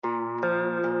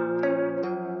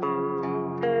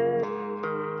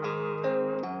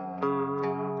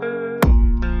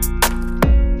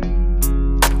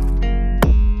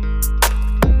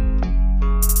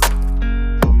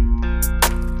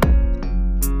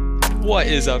What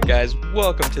is up, guys?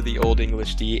 Welcome to the Old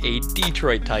English D, a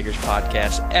Detroit Tigers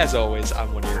podcast. As always,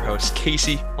 I'm one of your hosts,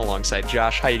 Casey, alongside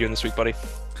Josh. How you doing this week, buddy?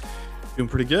 Doing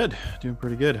pretty good. Doing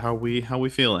pretty good. How we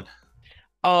feeling?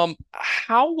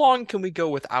 How long can we go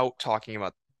without talking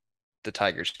about the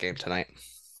Tigers game tonight?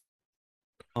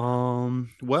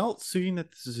 Well, seeing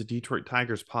that this is a Detroit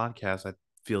Tigers podcast, I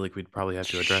feel like we'd probably have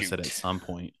to address it at Shoot. some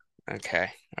point. Okay.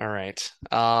 All right.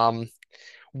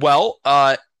 Well,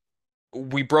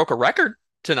 we broke a record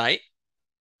tonight.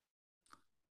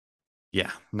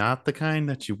 Yeah, not the kind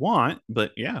that you want,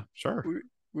 but yeah, sure. We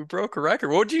we broke a record.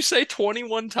 What would you say?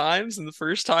 21 times in the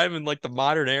first time in like the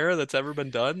modern era that's ever been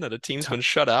done that a team's T been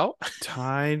shut out?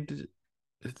 Tied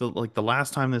the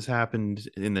last time this happened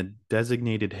in the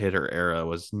designated hitter era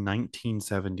was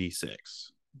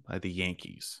 1976 by the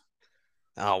Yankees.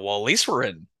 Oh, well, at least we're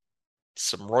in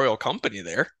some royal company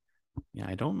there. Yeah,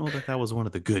 I don't know that that was one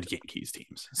of the good Yankees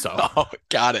teams, so Oh,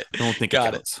 got it. don't think it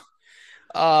Got it.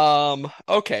 counts.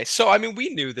 Okay. So, I mean, we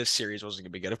knew this series wasn't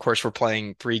going to be good. Of course, we're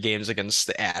playing 3 games against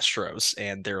the Astros,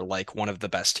 and they're like one of the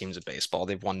best teams in baseball.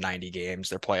 They've won 90 games.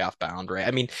 They're playoff bound, right?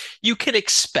 I mean, you can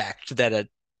expect that a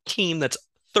team that's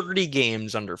 30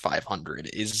 games under 500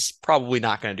 is probably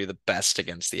not going to do the best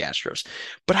against the Astros.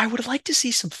 But I would like to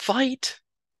see some fight.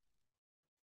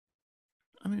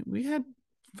 I mean, we had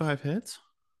 5 hits.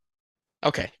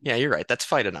 Okay. Yeah, you're right. That's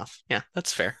fight enough. Yeah,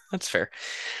 that's fair. That's fair.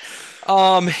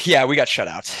 Yeah, we got shut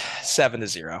out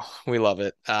 7-0. We love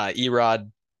it. Erod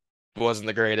wasn't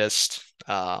the greatest.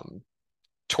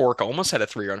 Torque almost had a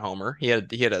 3-run homer. He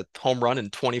had a home run in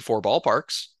 24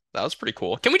 ballparks. That was pretty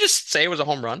cool. Can we just say it was a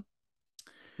home run,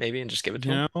 maybe, and just give it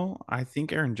to him? I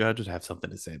think Aaron Judge would have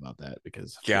something to say about that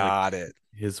because I feel like Got it.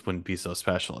 his wouldn't be so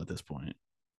special at this point.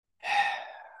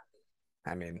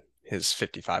 I mean, his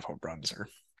 55 home runs are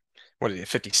what is he,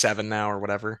 57 now or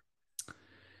whatever?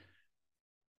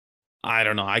 I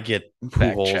don't know. I get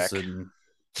Fact Pujols check. and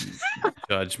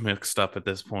Judge mixed up at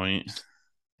this point. I'm just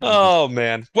Oh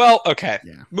man. Well, okay.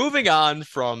 yeah. Moving on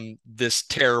from this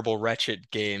terrible,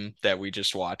 wretched game that we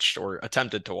just watched or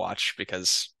attempted to watch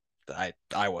because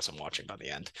I wasn't watching by the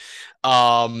end.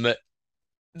 Um,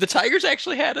 the Tigers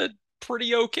actually had a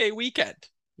pretty okay weekend.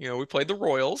 We played the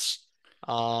Royals.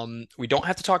 We don't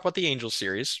have to talk about the Angels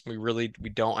series. We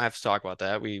don't have to talk about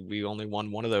that. We only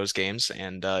won one of those games,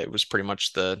 and it was pretty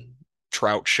much the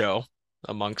Trout show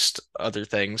amongst other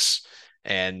things.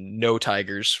 And no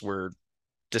Tigers were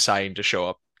deciding to show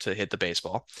up to hit the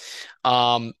baseball.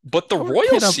 But the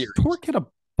Royals series, Torque hit a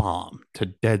bomb to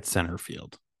dead center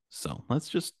field. So let's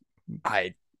just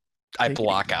I I take it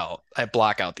block easy. out I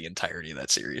block out the entirety of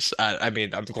that series. I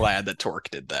mean, I'm glad that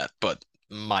Torque did that, but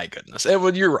my goodness,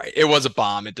 you're right. It was a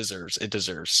bomb. It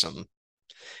deserves some.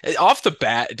 Off the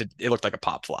bat, it looked like a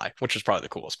pop fly, which was probably the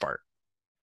coolest part.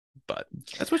 But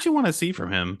That's what you want to see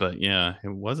from him. But yeah, it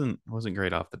wasn't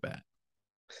great off the bat.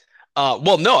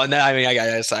 well, no, and then, I mean, I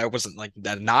guess I wasn't like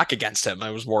that knock against him.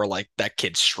 I was more like that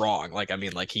kid's strong. Like, I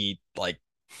mean,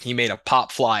 he made a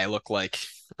pop fly look like,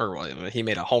 or well, he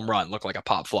made a home run look like a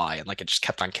pop fly, and like it just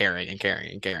kept on carrying and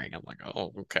carrying and carrying. I'm like,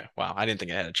 oh, okay, wow. I didn't think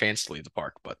it had a chance to leave the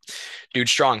park, but dude,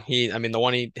 strong. I mean, the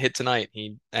one he hit tonight,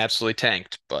 he absolutely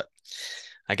tanked. But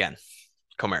again,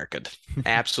 Comerica,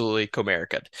 absolutely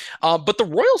Comerica. But the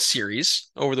Royal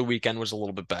Series over the weekend was a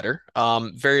little bit better.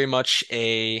 Very much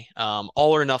a all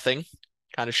or nothing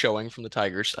kind of showing from the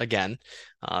Tigers again.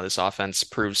 This offense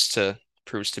proves to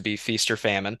be feast or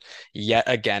famine. Yet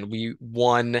again, we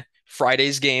won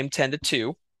Friday's game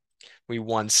 10-2. We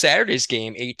won Saturday's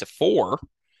game 8-4.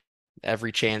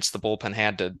 Every chance the bullpen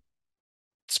had to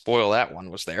spoil that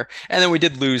one was there. And then we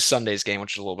did lose Sunday's game,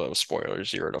 which is a little bit of a spoiler,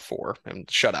 0-4 and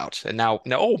shutout. And now,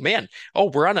 oh man, oh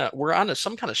we're on a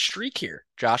some kind of streak here.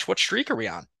 Josh, what streak are we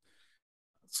on?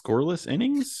 Scoreless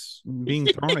innings being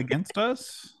thrown against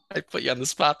us. I put you on the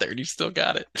spot there, and you still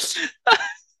got it.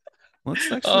 Let's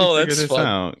actually Oh, figure that's this fun.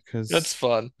 out That's because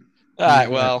fun. All we right,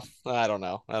 got. well, I don't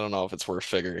know. I don't know if it's worth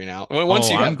figuring out. Once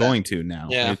Oh, you I'm have that, going to now.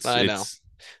 yeah, It's I know, it's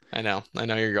I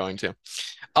know you're going to.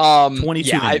 Yeah,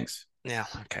 22 I, innings. yeah,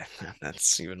 okay, yeah,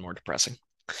 that's even more depressing.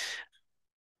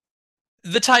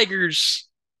 The Tigers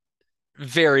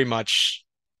very much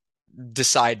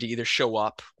decide to either show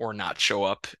up or not show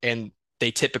up. And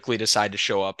they typically decide to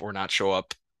show up or not show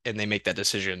up. And they make that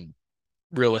decision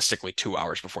realistically 2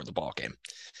 hours before the ball game.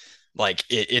 Like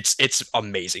it's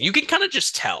amazing. You can kind of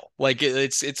just tell. Like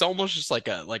it's almost just like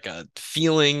a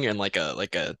feeling and like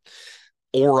a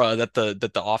aura that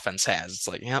the offense has. It's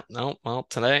like, yeah, no, well,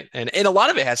 tonight. And a lot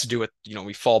of it has to do with,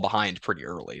 we fall behind pretty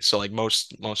early. So like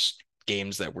most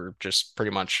games that were just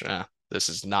pretty much this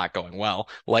is not going well.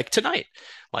 Like tonight.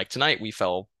 Like tonight we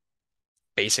fell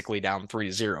basically down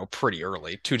 3-0 pretty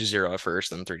early, 2-0 at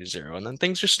first, then 3-0, and then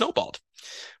things just snowballed.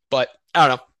 But I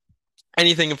don't know.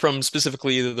 Anything from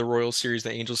specifically either the Royal series,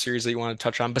 the Angel series that you want to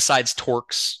touch on besides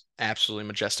Torque's absolutely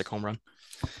majestic home run?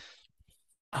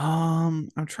 I'm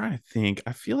trying to think.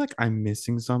 I feel like I'm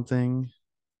missing something.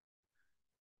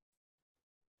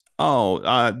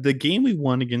 Oh, the game we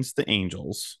won against the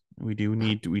Angels. We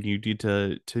need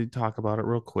to talk about it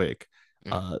real quick.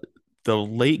 Mm. Uh, the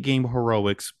late game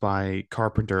heroics by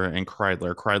Carpenter and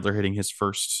Kreidler. Kreidler hitting his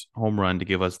first home run to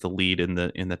give us the lead in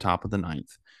the top of the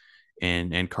ninth,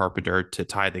 and Carpenter to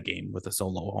tie the game with a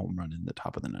solo home run in the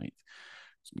top of the ninth.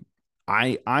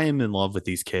 I am in love with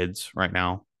these kids right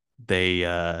now.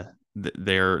 They're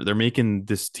making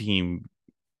this team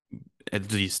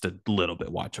at least a little bit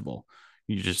watchable.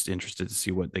 You're just interested to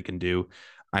see what they can do.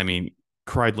 I mean,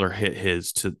 Kreidler hit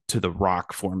his to the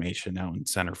rock formation out in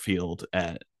center field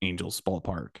at Angels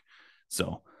Ballpark.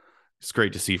 So it's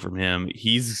great to see from him.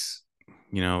 He's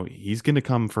going to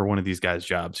come for one of these guys'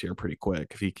 jobs here pretty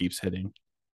quick if he keeps hitting.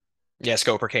 Yeah,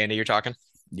 Scope or Candy, you're talking.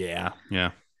 Yeah,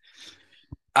 yeah.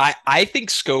 I think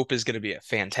Scope is going to be a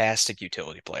fantastic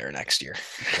utility player next year.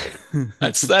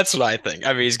 That's what I think.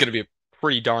 I mean, he's going to be a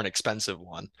pretty darn expensive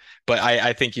one, but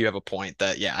I think you have a point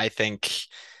that yeah, I think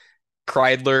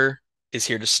Kreidler is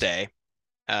here to stay.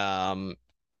 Um,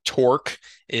 Torque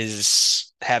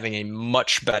is having a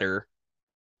much better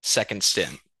second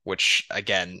stint, which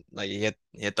again, like he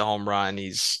hit the home run.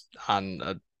 He's on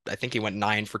a, I think he went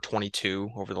 9 for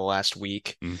 22 over the last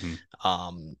week. Mm-hmm.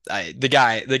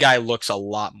 The guy looks a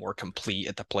lot more complete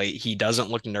at the plate. He doesn't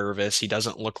look nervous. He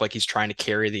doesn't look like he's trying to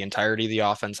carry the entirety of the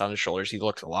offense on his shoulders. He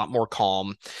looks a lot more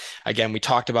calm. Again, we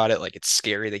talked about it. Like it's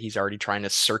scary that he's already trying to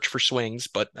search for swings,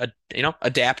 but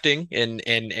adapting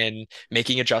and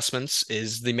making adjustments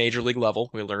is the major league level.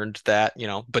 We learned that.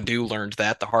 Baду learned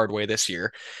that the hard way this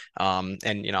year, and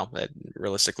it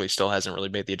realistically still hasn't really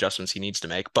made the adjustments he needs to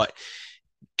make, but.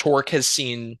 Torque has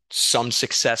seen some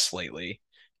success lately.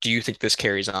 Do you think this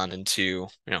carries on into,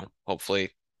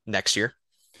 hopefully next year?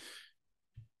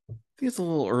 I think it's a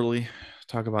little early to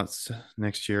talk about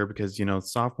next year because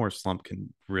sophomore slump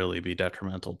can really be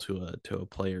detrimental to a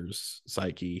player's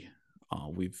psyche.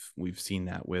 We've seen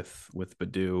that with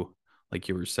Badu, like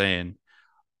you were saying.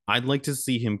 I'd like to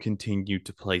see him continue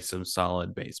to play some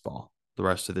solid baseball the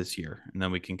rest of this year, and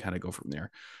then we can kind of go from there.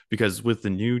 Because with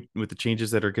the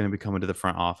changes that are going to be coming to the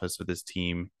front office of this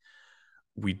team,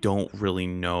 we don't really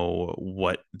know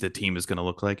what the team is going to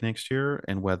look like next year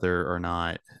and whether or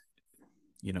not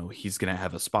he's going to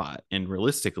have a spot. And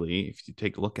realistically, if you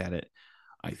take a look at it,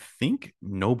 I think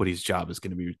nobody's job is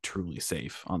going to be truly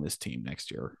safe on this team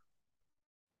next year.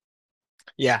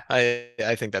 Yeah,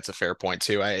 I think that's a fair point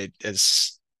too.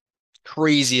 As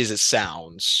crazy as it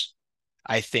sounds,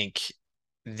 I think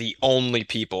the only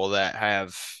people that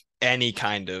have any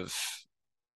kind of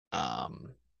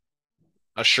um,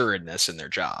 assuredness in their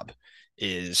job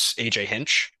is AJ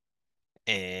Hinch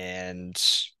and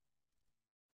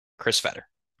Chris Fetter.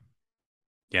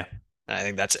 Yeah. I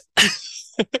think that's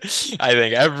it. I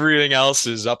think everything else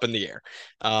is up in the air,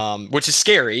 which is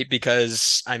scary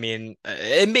because I mean,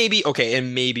 it may be okay,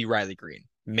 and maybe Riley Green,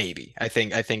 maybe. I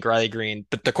think Riley Green,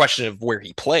 but the question of where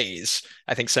he plays,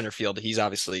 I think center field. He's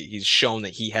shown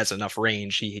that he has enough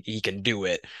range. He can do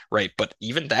it, right? But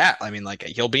even that, I mean, like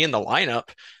he'll be in the lineup.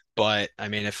 But I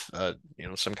mean, if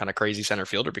some kind of crazy center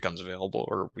fielder becomes available,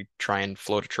 or we try and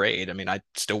float a trade, I mean, I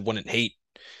still wouldn't hate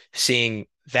seeing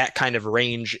that kind of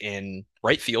range in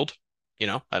right field.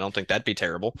 I don't think that'd be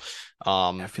terrible.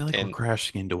 I feel like we're And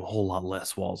crashing into a whole lot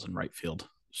less walls in right field.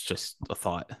 It's just a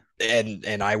thought.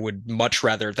 and I would much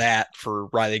rather that for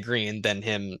Riley Green than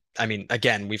him. I mean,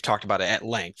 again, we've talked about it at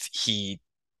length. He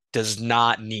does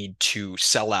not need to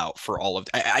sell out for all of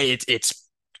it's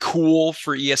cool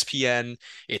for ESPN.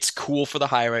 It's cool for the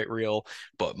highlight reel,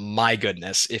 but my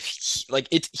goodness, if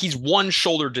he's one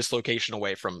shoulder dislocation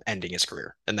away from ending his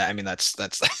career. And that, I mean, that's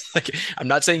like, I'm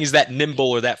not saying he's that nimble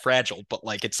or that fragile, but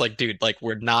like, it's like, dude, like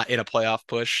we're not in a playoff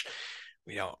push.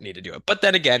 We don't need to do it. But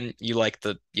then again, you like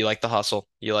the hustle.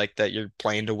 You like that you're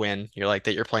playing to win. You like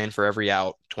that you're playing for every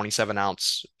out, 27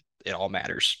 outs. It all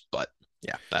matters. But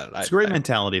yeah, It's a great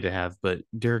mentality to have, but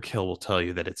Derek Hill will tell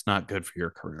you that it's not good for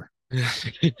your career.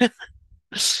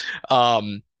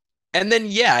 Um, and then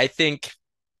yeah, I think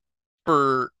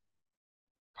for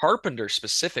Carpenter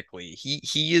specifically,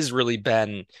 he has really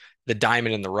been the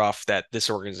diamond in the rough that this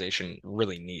organization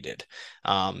really needed.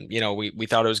 We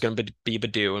thought it was going to be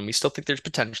Badu, and we still think there's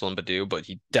potential in Badu, but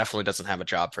he definitely doesn't have a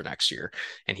job for next year,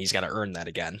 and he's got to earn that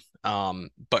again.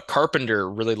 But Carpenter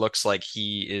really looks like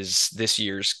he is this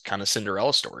year's kind of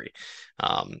Cinderella story,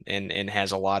 and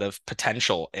has a lot of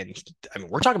potential. And I mean,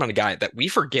 we're talking about a guy that we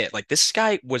forget. Like this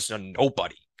guy was a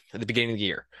nobody at the beginning of the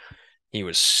year. He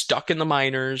was stuck in the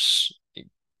minors,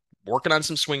 working on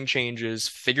some swing changes,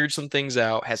 figured some things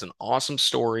out, has an awesome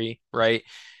story, right?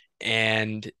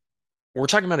 And we're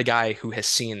talking about a guy who has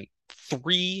seen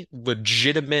three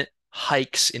legitimate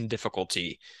hikes in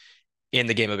difficulty in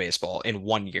the game of baseball in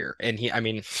 1 year. And I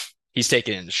mean, he's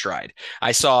taken it in stride.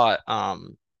 I saw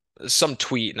some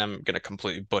tweet, and I'm going to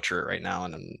completely butcher it right now,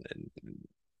 and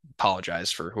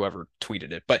apologize for whoever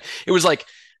tweeted it, but it was like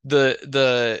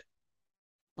the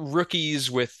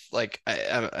rookies with like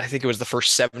I think it was the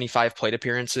first 75 plate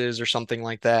appearances or something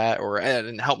like that. Or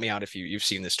and help me out if you've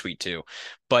seen this tweet too,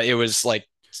 but it was like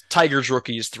Tigers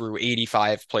rookies through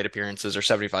 85 plate appearances or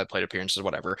 75 plate appearances,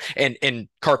 whatever. And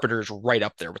Carpenter's right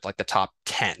up there with like the top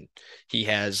 10. He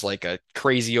has like a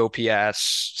crazy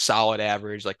OPS, solid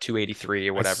average, like 283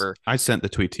 or whatever. I sent the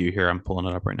tweet to you here. I'm pulling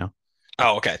it up right now.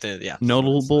 Oh, okay. Yeah.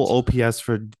 Notable OPS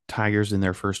for Tigers in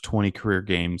their first 20 career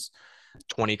games.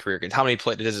 20 career games. How many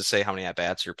plate does it say how many at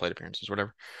bats or plate appearances,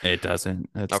 whatever? It doesn't.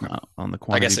 It's Okay. not on the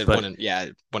I guess quantity, it but wouldn't, yeah,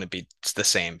 it wouldn't be the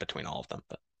same between all of them,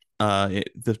 but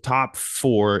the top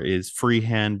four is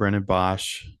Freehand, Brennan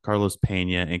Bosch, Carlos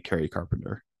Pena, and Kerry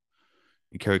Carpenter.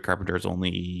 And Kerry Carpenter is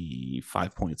only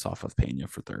 5 points off of Pena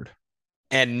for third.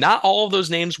 and not all of those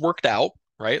names worked out,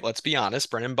 right? Let's be honest.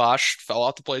 Brennan Bosch fell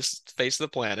off the face of the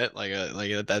planet.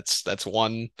 That's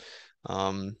one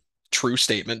true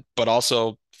statement, but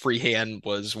also Freehand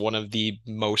was one of the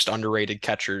most underrated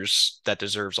catchers that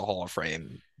deserves a Hall of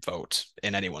Fame vote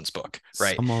in anyone's book,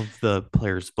 right? Some of the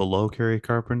players below Kerry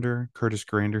Carpenter: Curtis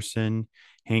Granderson,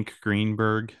 Hank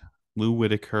Greenberg, Lou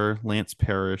Whitaker, Lance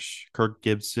Parrish, Kirk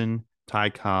Gibson, Ty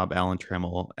Cobb, Alan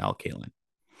Trammell, Al Kaline.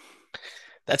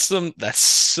 That's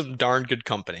some darn good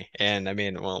company. And I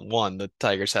mean, well, one, the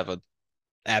Tigers have a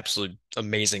absolute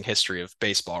amazing history of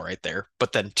baseball right there.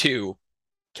 But then two,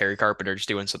 Kerry Carpenter's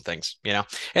doing some things, and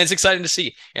it's exciting to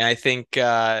see. And I think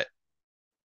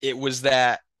it was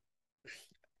that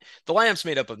the lineup's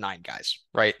made up of 9 guys,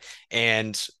 right?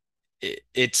 And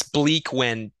it's bleak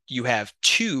when you have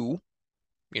two,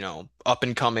 up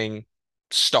and coming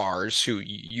stars who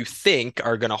you think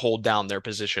are going to hold down their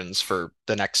positions for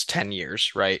the next 10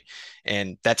 years, right?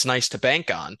 And that's nice to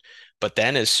bank on. But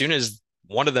then as soon as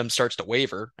one of them starts to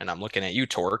waver, and I'm looking at you,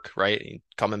 Torque, right?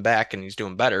 Coming back and he's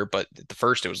doing better, but at the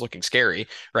first it was looking scary,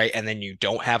 right? And then you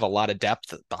don't have a lot of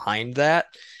depth behind that.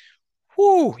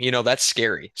 Whoo, that's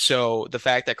scary. So the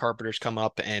fact that Carpenter's come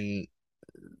up and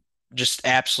just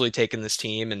absolutely taken this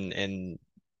team and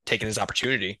taken his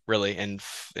opportunity really and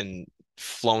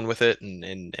flown with it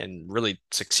and really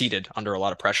succeeded under a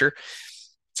lot of pressure.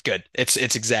 It's good. It's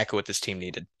exactly what this team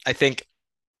needed. I think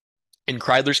in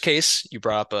Kreidler's case, you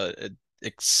brought up a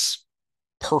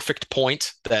perfect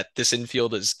point that this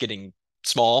infield is getting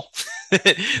small.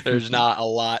 There's not a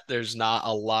lot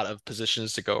of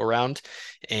positions to go around.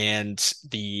 And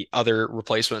the other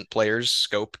replacement players,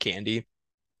 Schoop, Candy,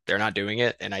 they're not doing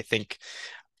it. And I think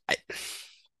I,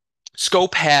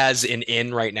 Schoop has an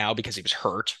in right now because he was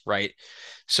hurt, right?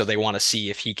 So they want to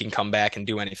see if he can come back and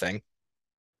do anything.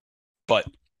 But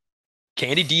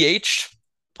Candy DH'd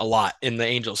a lot in the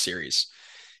Angels series.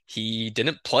 He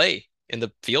didn't play in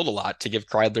the field a lot to give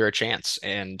Kreidler a chance.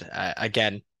 And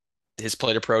again, his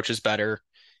plate approach is better.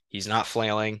 He's not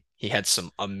flailing. He had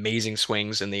some amazing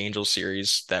swings in the Angels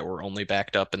series that were only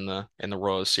backed up in the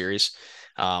Royals series.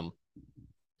 I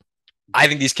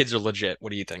think these kids are legit.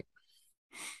 What do you think?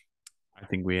 I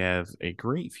think we have a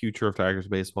great future of Tigers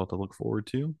baseball to look forward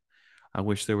to. I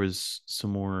wish there was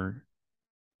some more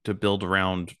to build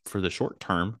around for the short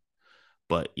term,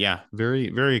 but yeah, very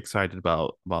very excited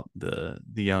about the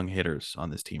young hitters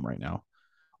on this team right now.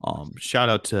 Shout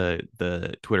out to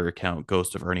the Twitter account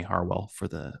Ghost of Ernie Harwell for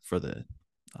the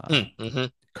Mm-hmm.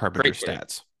 Carpenter Great Twitter,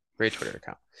 stats. great Twitter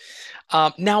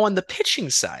account. Now on the pitching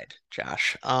side,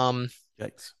 Josh,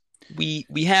 Yikes. we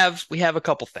have a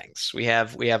couple things. We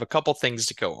have a couple things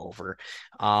to go over.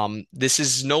 This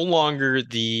is no longer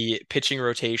the pitching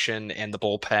rotation and the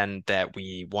bullpen that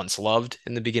we once loved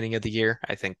in the beginning of the year.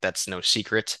 I think that's no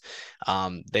secret.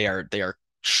 They are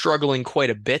struggling quite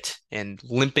a bit and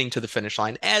limping to the finish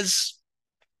line as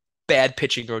bad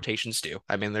pitching rotations do.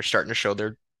 I mean, they're starting to show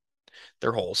their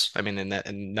holes. I mean,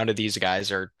 and none of these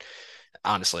guys are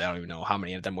honestly, I don't even know how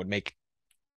many of them would make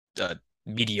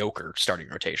mediocre starting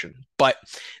rotation. But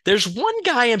there's one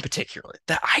guy in particular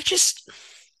that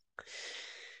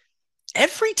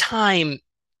every time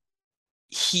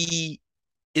he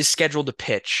is scheduled to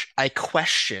pitch, I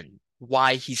question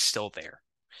why he's still there.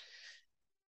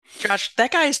 Josh,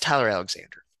 that guy is Tyler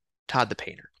Alexander, Todd the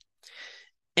Painter.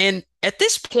 And at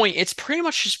this point, it's pretty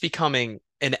much just becoming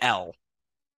an L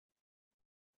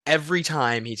every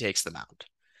time he takes the mound.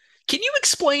 Can you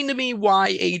explain to me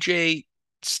why AJ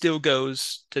still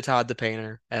goes to Todd the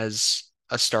Painter as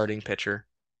a starting pitcher?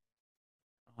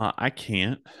 I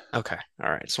can't. Okay. All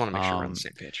right. Just want to make sure we're on the Um,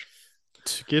 same page.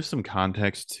 to give some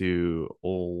context to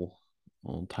old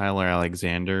Tyler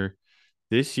Alexander,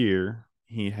 this year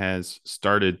he has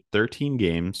started 13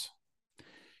 games.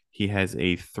 He has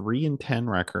a 3-10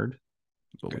 record,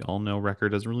 but we Okay. all know record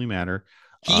doesn't really matter.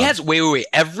 He has wait.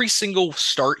 Every single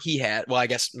start he had. Well, I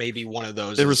guess maybe one of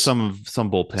those There was is some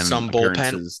bullpen some bullpen,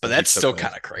 appearances but that he that's still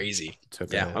kind of crazy.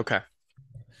 took Yeah. Okay.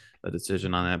 a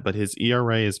decision on that. But his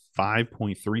ERA is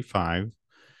 5.35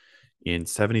 in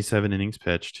 77 innings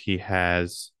pitched. He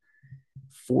has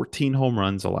 14 home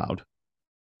runs allowed.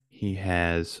 He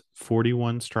has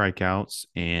 41 strikeouts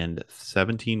and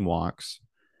 17 walks.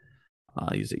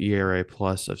 He's an ERA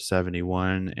plus of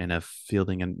 71 and a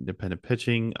fielding independent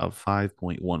pitching of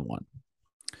 5.11.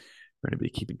 For anybody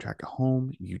keeping track at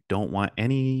home, you don't want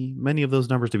many of those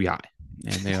numbers to be high,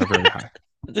 and they are very high.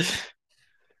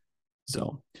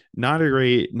 So not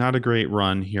a great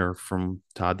run here from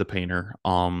Todd the Painter.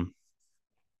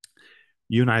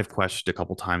 You and I have questioned a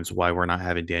couple times why we're not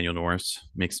having Daniel Norris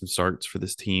make some starts for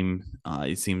this team.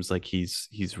 It seems like he's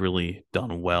really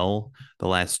done well the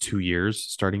last 2 years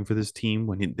starting for this team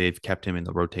when they've kept him in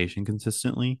the rotation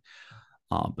consistently.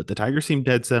 But the Tigers seem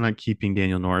dead set on keeping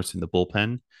Daniel Norris in the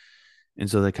bullpen, and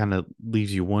so that kind of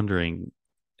leaves you wondering,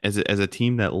 as a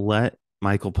team that let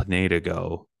Michael Pineda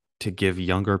go to give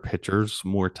younger pitchers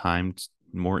more time,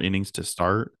 more innings to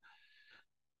start,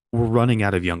 we're running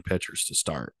out of young pitchers to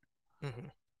start.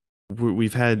 Mhm.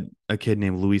 We've had a kid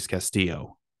named Luis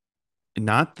Castillo,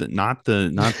 not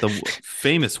the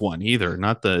famous one either,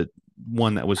 not the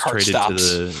one that was Heart traded to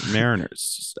stops. the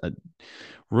Mariners. A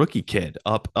rookie kid,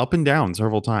 up and down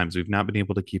several times. We've not been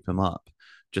able to keep him up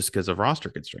just because of roster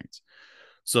constraints.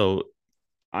 So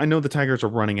I know the Tigers are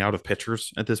running out of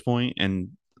pitchers at this point,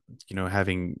 and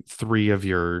having three of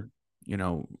your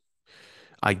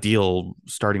ideal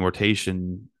starting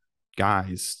rotation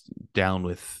guys down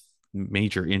with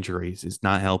major injuries is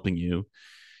not helping you.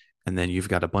 And then you've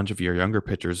got a bunch of your younger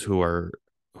pitchers who are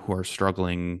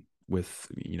struggling with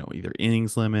either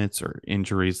innings limits or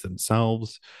injuries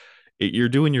themselves. You're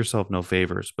doing yourself no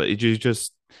favors, but you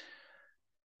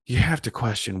have to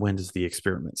question, when does the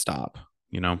experiment stop?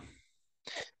 You know,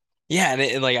 Yeah,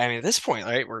 and like I mean, at this point,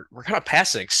 right, we're kind of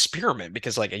past an experiment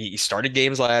because like he started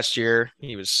games last year.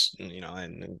 He was,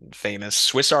 and famous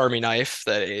Swiss Army knife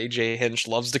that AJ Hinch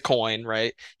loves to coin,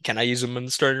 right? Can I use him in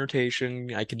the starting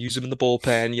rotation? I could use him in the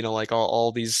bullpen, like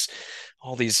all these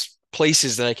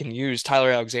places that I can use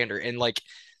Tyler Alexander. And like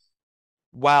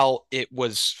while it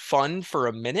was fun for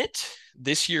a minute,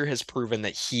 this year has proven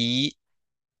that he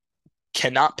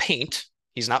cannot paint.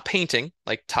 He's not painting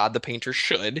like Todd the Painter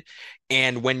should.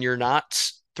 And when you're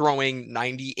not throwing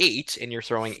 98 and you're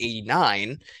throwing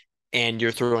 89 and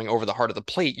you're throwing over the heart of the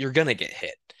plate, you're gonna get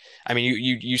hit. I mean,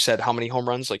 you said how many home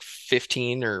runs? Like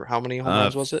 15 or how many home uh,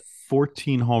 runs was it?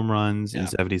 14 home runs in Yeah.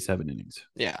 77 innings.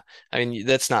 Yeah. I mean,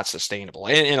 that's not sustainable.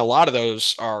 And a lot of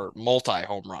those are multi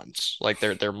home runs. Like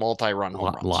they're multi-run A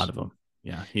home lot runs. of them.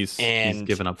 Yeah, he's And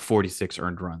given up 46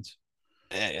 earned runs.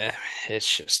 eh,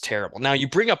 it's just terrible. Now you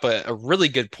bring up a really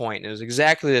good point, and it was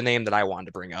exactly the name that I wanted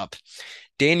to bring up.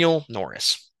 Daniel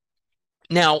Norris.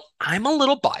 Now, I'm a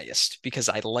little biased because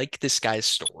I like this guy's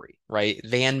story, right?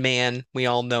 Van man, we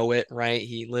all know it, right?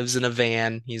 He lives in a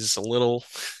van. He's a little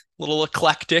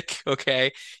eclectic,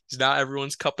 okay? He's not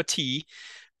everyone's cup of tea,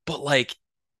 but like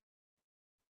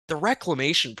the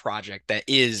reclamation project that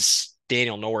is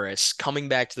Daniel Norris coming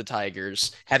back to the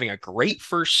Tigers, having a great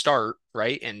first start,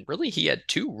 right? And really, he had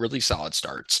two really solid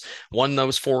starts. One that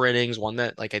was 4 innings, one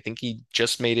that, like, I think he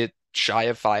just made it shy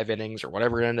of 5 innings or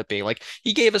whatever it ended up being. Like,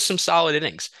 he gave us some solid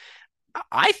innings.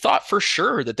 I thought for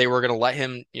sure that they were going to let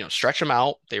him, stretch him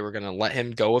out. They were going to let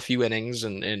him go a few innings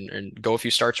and go a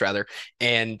few starts rather,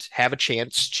 and have a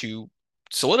chance to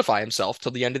solidify himself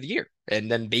till the end of the year,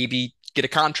 and then maybe get a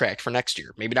contract for next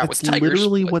year. Maybe not with That's the Tigers,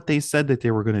 literally but what they said that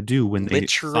they were going to do when they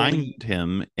literally signed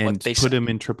him what and they put said. him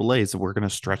in AAA. So we're going to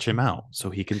stretch him out so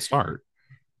he can start.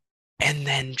 And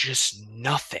then just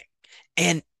nothing.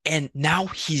 And And now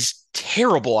he's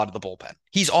terrible out of the bullpen.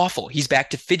 He's awful. He's back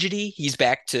to fidgety. He's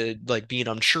back to like being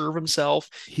unsure of himself.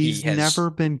 He He's has never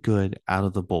been good out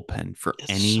of the bullpen for It's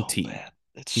any so team. bad.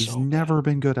 It's He's so bad. never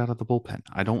been good out of the bullpen.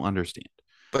 I don't understand.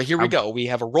 But here we I go. We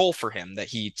have a role for him that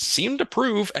he seemed to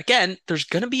prove. Again, there's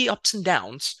going to be ups and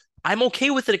downs. I'm okay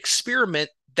with an experiment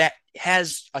that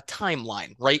has a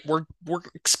timeline, right? We're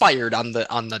expired on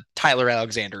the Tyler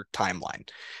Alexander timeline.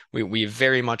 We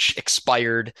very much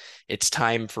expired. It's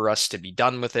time for us to be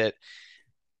done with it.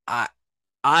 I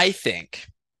I think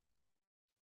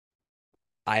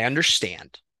I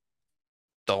understand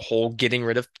the whole getting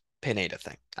rid of Pineda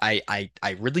thing. I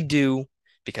really do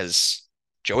because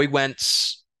Joey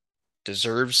Wentz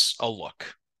deserves a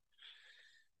look.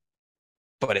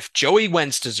 But if Joey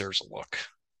Wentz deserves a look,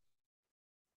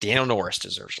 Daniel Norris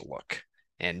deserves a look.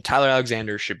 And Tyler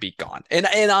Alexander should be gone. And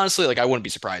honestly, like I wouldn't be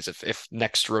surprised if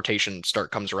next rotation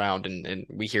start comes around and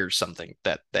we hear something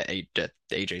that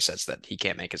AJ says that he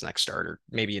can't make his next start or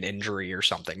maybe an injury or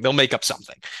something. They'll make up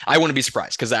something. I wouldn't be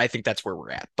surprised because I think that's where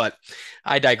we're at. But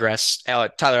I digress.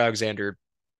 Tyler Alexander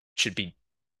should be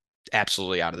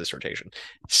absolutely out of this rotation.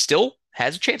 Still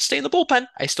has a chance to stay in the bullpen.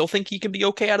 I still think he can be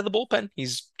okay out of the bullpen.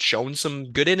 He's shown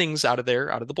some good innings out of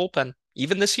there, out of the bullpen,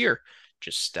 even this year.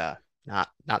 Just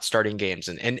not starting games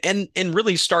and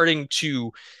really starting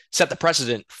to set the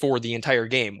precedent for the entire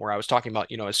game. Where I was talking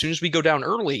about, as soon as we go down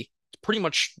early, it's pretty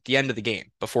much the end of the game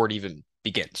before it even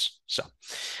begins. So,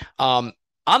 um,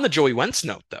 on the Joey Wentz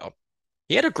note, though,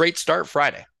 he had a great start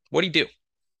Friday. What would he do?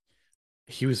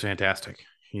 He was fantastic.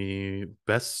 He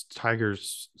best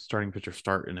Tigers starting pitcher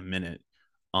start in a minute.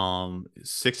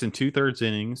 6 and 2/3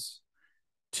 innings,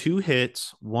 2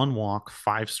 hits, 1 walk,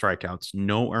 5 strikeouts,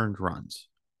 no earned runs.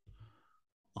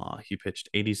 He pitched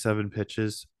 87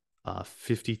 pitches,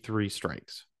 53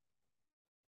 strikes.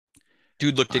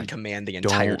 Dude looked in I command the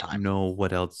entire don't time. know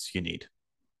what else you need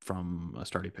from a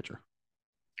starting pitcher.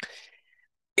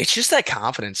 It's just that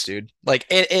confidence, dude. Like,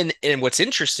 and what's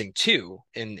interesting too,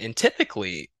 and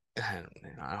typically, I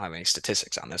don't have any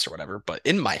statistics on this or whatever, but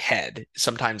in my head,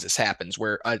 sometimes this happens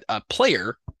where a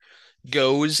player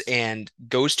goes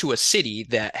to a city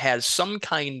that has some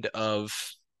kind of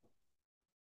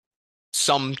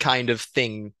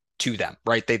thing to them,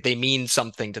 right? They mean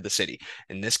something to the city.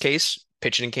 In this case,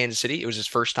 pitching in Kansas City, it was his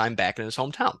first time back in his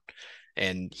hometown.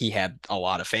 And he had a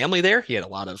lot of family there. He had a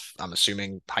lot of, I'm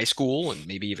assuming, high school and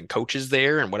maybe even coaches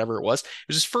there and whatever it was. It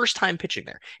was his first time pitching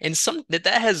there. And that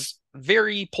has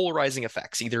very polarizing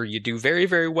effects. Either you do very,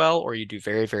 very well or you do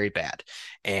very, very bad.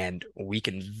 And we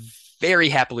can very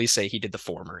happily say he did the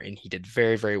former and he did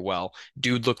very, very well.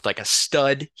 Dude looked like a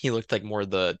stud. He looked like more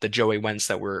the Joey Wentz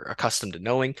that we're accustomed to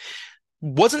knowing.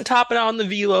 Wasn't topping out on the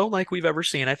velo like we've ever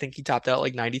seen. I think he topped out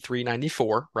like 93,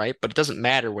 94, right? But it doesn't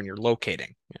matter when you're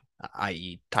locating,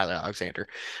 i.e. Tyler Alexander.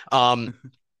 Um,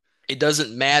 it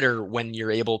doesn't matter when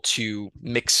you're able to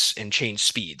mix and change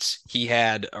speeds. He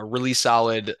had a really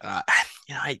solid, I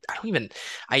don't even,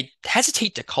 I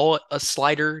hesitate to call it a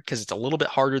slider because it's a little bit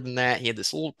harder than that. He had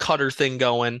this little cutter thing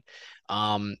going,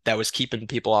 that was keeping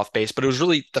people off base, but it was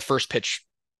really the first pitch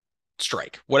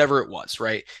strike, whatever it was,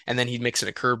 right? And then he'd mix in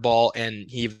a curveball and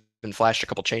he even flashed a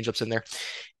couple changeups in there.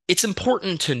 It's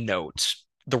important to note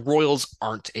the Royals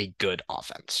aren't a good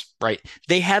offense, right?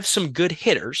 They have some good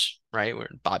hitters, right?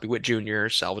 Bobby Witt Jr.,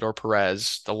 Salvador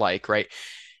Perez, the like, right?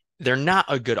 They're not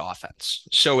a good offense.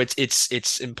 So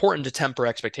it's important to temper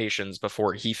expectations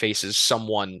before he faces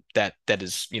someone that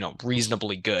is,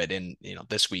 reasonably good. And,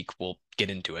 this week we'll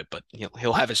get into it, but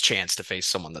he'll have his chance to face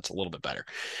someone that's a little bit better.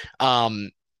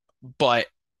 Um, but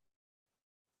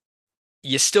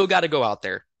you still got to go out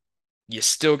there. You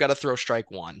still got to throw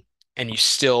strike one, and you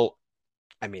still,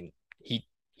 I mean,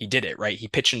 he did it, right? He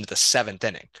pitched into the seventh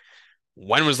inning.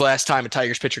 When was the last time a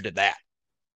Tigers pitcher did that?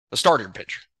 The starter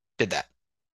pitcher did that.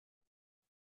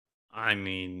 I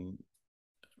mean,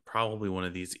 probably one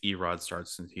of these Erod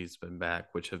starts since he's been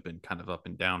back, which have been kind of up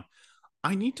and down.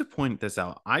 I need to point this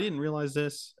out. I didn't realize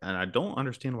this, and I don't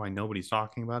understand why nobody's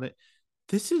talking about it.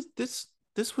 This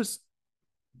was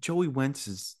Joey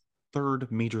Wentz's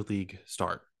third major league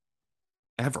start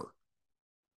ever.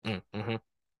 Mm-hmm.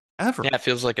 Ever. Yeah, it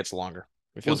feels like it's longer.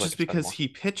 It Well, feels like just it's been because more. he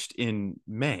pitched in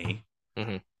May,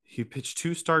 Mm-hmm. he pitched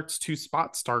 2 starts, 2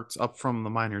 spot starts up from the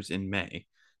minors in May.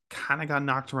 Kind of got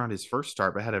knocked around his first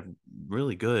start, but had a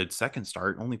really good second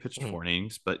start. Only pitched Mm-hmm. 4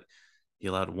 innings, but he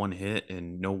allowed 1 hit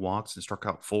and no walks and struck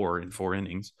out 4 in 4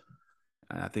 innings.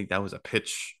 And I think that was a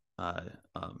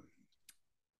um,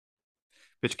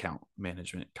 pitch count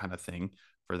management kind of thing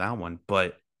for that one.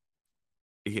 But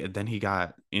then he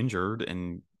got injured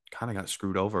and kind of got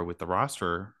screwed over with the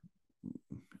roster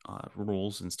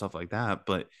rules and stuff like that.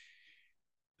 But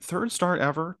third start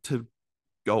ever to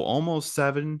go almost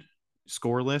 7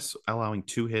 scoreless, allowing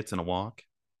 2 hits and a walk.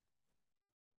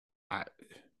 I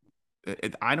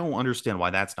I don't understand why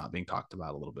that's not being talked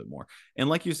about a little bit more. And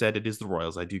like you said, it is the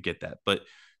Royals. I do get that, but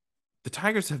the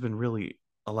Tigers have been really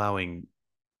allowing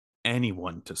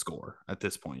anyone to score at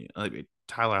this point. Like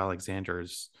Tyler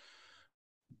Alexander's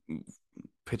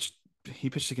pitched he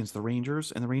pitched against the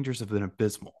Rangers, and the Rangers have been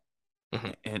abysmal,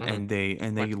 Hmm. and Hmm.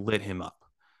 they lit him up.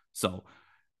 So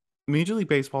Major League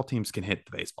Baseball teams can hit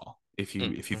the baseball if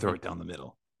you throw Hmm. it down the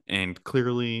middle, and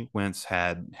clearly Wentz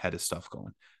had his stuff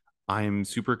going. I'm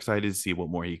super excited to see what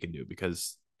more he can do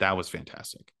because that was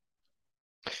fantastic.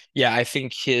 Yeah, I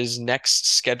think his next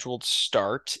scheduled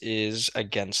start is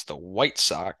against the White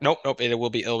Sox. Nope, nope. It'll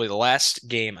be the last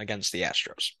game against the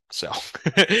Astros. So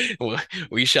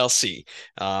we shall see.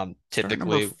 Start number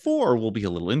Typically, 4 will be a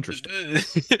little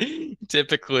interesting.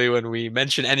 typically when we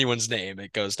mention anyone's name,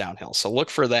 it goes downhill. So look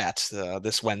for that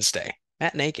this Wednesday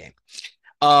matinee game.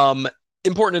 Um,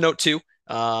 Important to note too,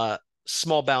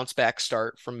 small bounce back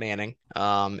start from Manning.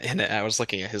 And I was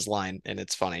looking at his line, and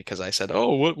it's funny because I said,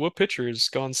 "Oh, what pitcher has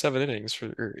gone 7 innings for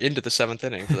or into the seventh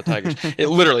inning for the Tigers?" It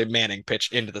literally Manning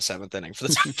pitched into the seventh inning for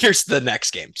the Tigers the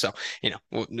next game. So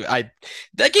I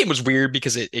that game was weird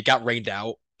because it got rained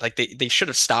out. Like they should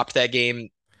have stopped that game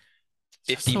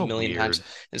Just 50 so million times. weird.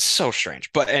 It's so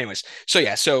strange. But anyways, so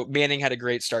yeah, so Manning had a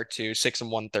great start too, 6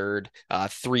 and 1/3,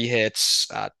 3 hits,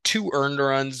 2 earned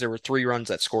runs. There were 3 runs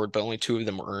that scored, but only 2 of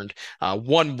them were earned.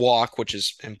 1 walk, which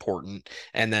is important,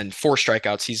 and then 4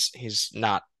 strikeouts. He's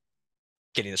not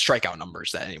getting the strikeout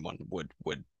numbers that anyone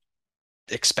would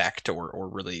expect or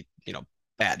really,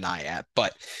 bat an eye at.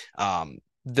 But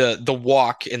the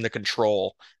walk and the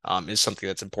control is something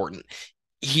that's important.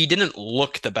 He didn't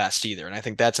look the best either, and I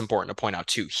think that's important to point out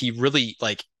too. He really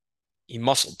he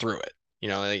muscled through it,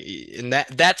 and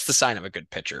that's the sign of a good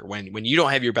pitcher. When you don't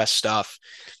have your best stuff,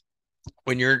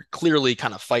 when you're clearly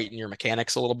kind of fighting your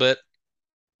mechanics a little bit,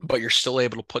 but you're still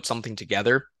able to put something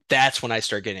together. That's when I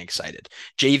start getting excited.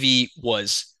 JV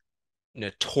was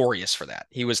notorious for that.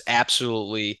 He was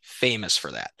absolutely famous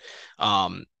for that.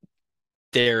 Um,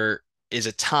 there is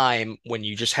a time when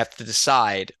you just have to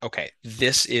decide, okay,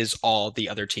 this is all the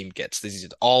other team gets. This is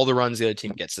all the runs the other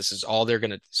team gets. This is all these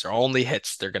are only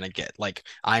hits they're gonna get. Like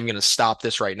I'm gonna stop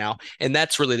this right now. And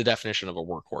that's really the definition of a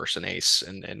workhorse, an ace,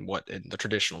 and what in the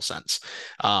traditional sense.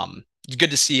 It's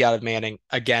good to see out of Manning.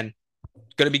 Again,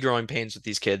 gonna be growing pains with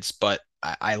these kids, but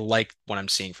I like what I'm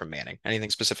seeing from Manning.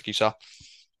 Anything specific you saw?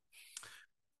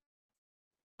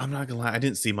 I'm not gonna lie, I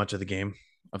didn't see much of that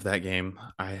game.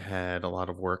 I had a lot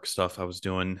of work stuff I was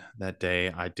doing that day.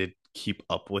 I did keep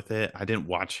up with it. I didn't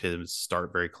watch him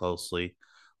start very closely,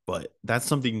 but that's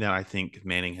something that I think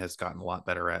Manning has gotten a lot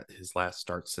better at his last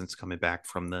start since coming back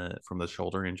from the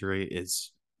shoulder injury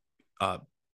is uh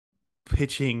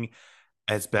pitching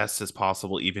as best as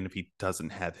possible, even if he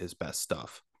doesn't have his best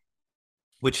stuff,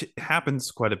 which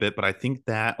happens quite a bit. But I think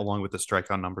that, along with the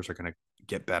strikeout numbers, are going to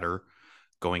get better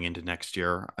going into next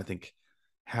year. I think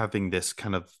having this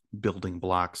kind of building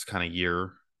blocks kind of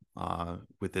year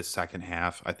with this second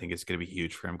half, I think is going to be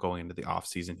huge for him going into the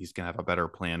offseason. He's going to have a better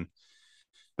plan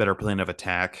of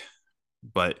attack.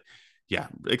 But yeah,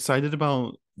 excited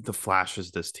about the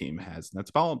flashes this team has. And that's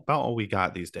about all we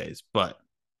got these days. But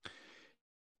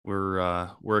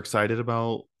we're excited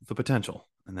about the potential,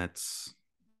 and that's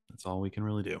all we can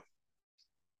really do.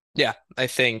 Yeah, I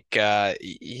think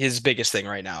his biggest thing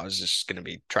right now is just going to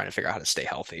be trying to figure out how to stay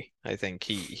healthy. I think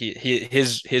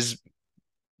his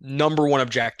number one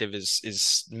objective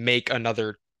is make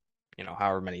another,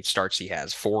 however many starts he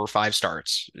has, 4 or 5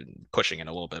 starts, pushing it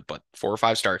a little bit, but 4 or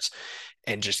 5 starts,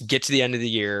 and just get to the end of the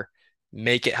year,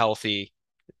 make it healthy,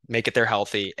 make it there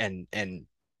healthy, and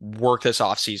work this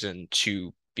off season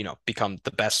to, become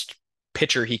the best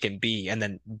pitcher he can be, and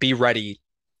then be ready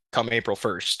come April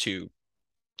 1st to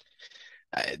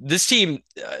this team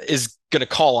is going to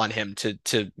call on him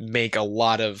to make a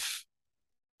lot of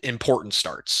important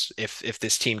starts if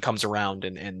this team comes around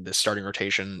and the starting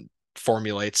rotation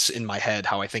formulates in my head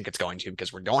how I think it's going to,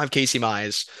 because we don't have Casey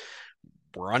Mize.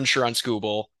 We're unsure on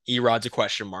Scooble. Erod's a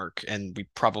question mark, and we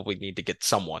probably need to get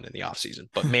someone in the offseason.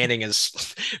 But Manning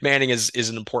is Manning is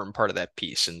an important part of that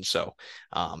piece, and so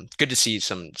good to see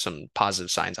some positive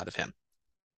signs out of him.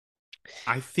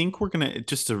 I think we're gonna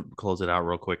just to close it out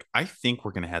real quick. I think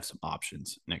we're gonna have some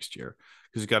options next year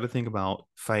because you got to think about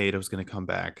Faedo's going to come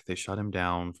back. They shut him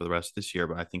down for the rest of this year,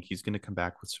 but I think he's going to come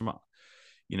back with some,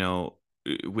 you know,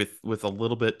 with a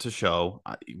little bit to show.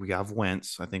 We have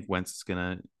Wentz. I think Wentz is going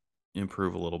to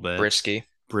improve a little bit. Brisky.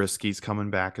 Brisky's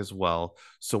coming back as well.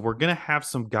 So we're gonna have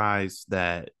some guys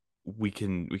that we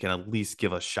can at least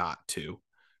give a shot to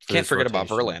for Can't this forget about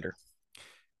rotation. Verlander.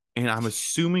 And I'm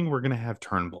assuming we're gonna have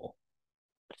Turnbull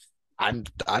I'm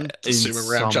in assuming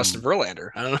we're gonna have Justin some. Verlander.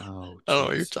 I don't know. Oh, I don't know what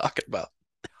you're geez. talking about.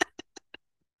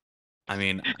 I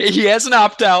mean, He has an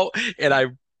opt out, and I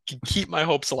can keep my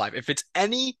hopes alive. If it's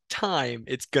any time,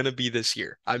 it's gonna be this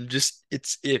year. I'm just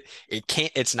it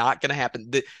can't it's not gonna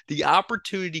happen. The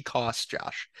opportunity cost,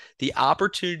 Josh. The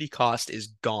opportunity cost is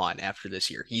gone after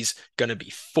this year. He's gonna be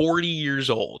 40 years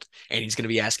old and he's gonna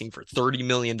be asking for $30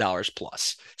 million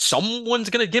plus. Someone's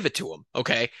gonna give it to him,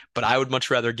 okay? But I would much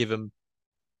rather give him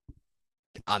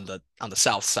on the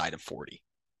south side of 40.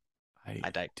 I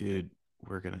I dude,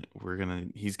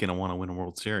 he's gonna want to win a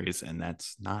World Series, and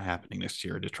that's not happening this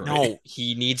year, Detroit. No,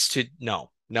 he needs to.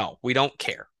 No, no, we don't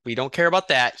care. We don't care about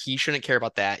that. He shouldn't care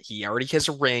about that. He already has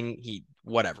a ring.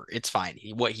 Whatever. It's fine.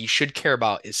 What he should care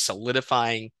about is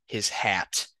solidifying his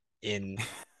hat in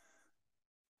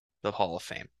the Hall of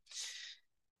Fame.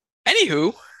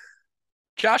 Anywho,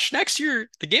 Josh, next year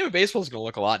the game of baseball is going to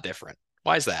look a lot different.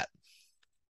 Why is that?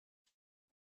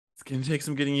 It's gonna take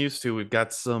some getting used to. We've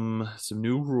got some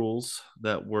new rules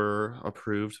that were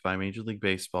approved by Major League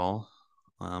Baseball,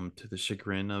 to the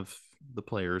chagrin of the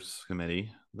players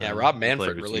committee, Yeah, the Rob the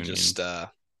Manfred players really union. just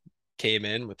came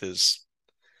in with his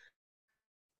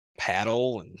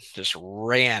paddle and just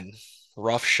ran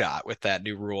rough shot with that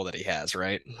new rule that he has,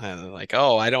 right? And like,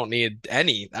 oh, I don't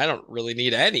really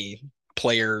need any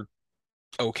player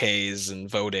okays and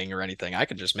voting or anything. I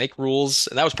could just make rules.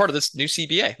 And that was part of this new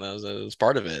CBA. That was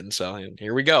part of it. And so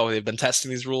here we go. They've been testing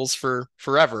these rules for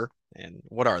forever. And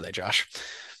what are they, Josh?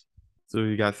 So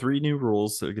we got three new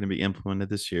rules that are going to be implemented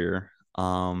this year.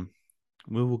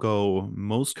 We will go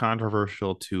most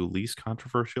controversial to least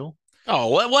controversial. Oh,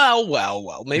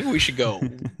 well. Maybe we should go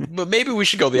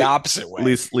the opposite way.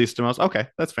 Least to most. Okay,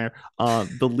 that's fair.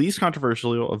 The least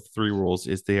controversial of the three rules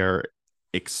is they are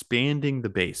expanding the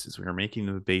bases. We are making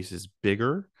the bases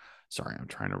bigger. Sorry, I'm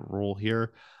trying to roll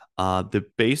here. The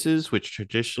bases, which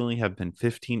traditionally have been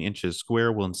 15 inches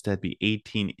square, will instead be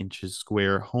 18 inches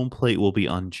square. Home plate will be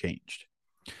unchanged.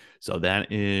 So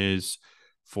that is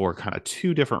for kind of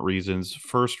two different reasons.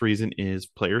 First reason is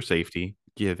player safety,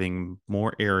 giving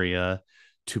more area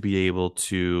to be able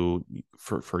to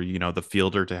for the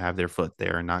fielder to have their foot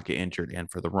there and not get injured,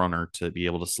 and for the runner to be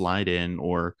able to slide in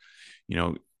or you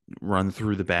know run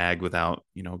through the bag without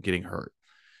getting hurt.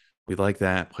 We like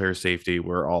that. Player safety,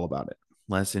 we're all about it.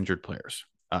 Less injured players.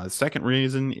 The second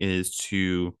reason is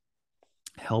to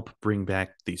help bring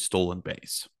back the stolen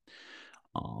base.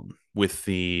 With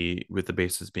the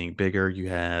bases being bigger, you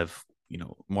have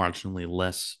marginally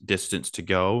less distance to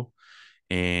go,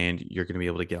 and you're going to be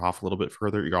able to get off a little bit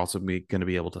further. You're also going to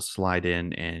be able to slide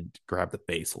in and grab the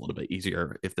base a little bit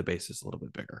easier if the base is a little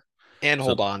bit bigger. And So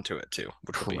hold on to it too,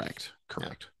 which will be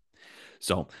correct.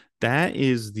 So that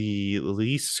is the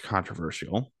least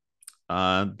controversial.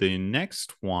 The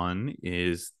next one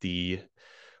is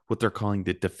what they're calling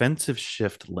the defensive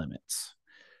shift limits.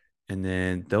 And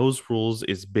then those rules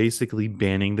is basically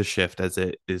banning the shift as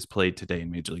it is played today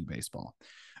in Major League Baseball.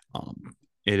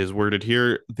 It is worded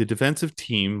here: the defensive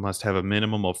team must have a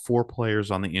minimum of 4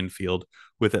 players on the infield,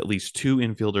 with at least 2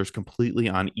 infielders completely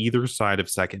on either side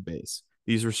of second base.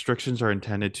 These restrictions are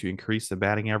intended to increase the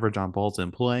batting average on balls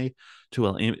in play, to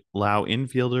allow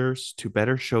infielders to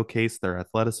better showcase their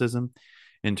athleticism,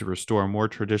 and to restore more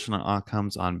traditional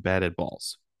outcomes on batted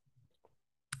balls.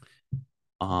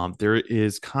 There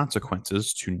is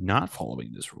consequences to not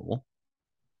following this rule.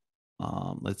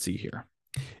 Let's see here.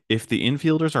 If the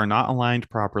infielders are not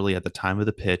aligned properly at the time of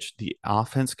the pitch, the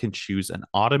offense can choose an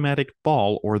automatic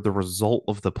ball or the result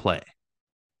of the play.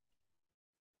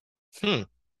 Hmm.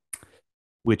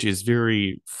 Which is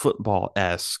very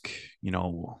football-esque,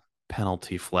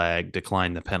 penalty flag,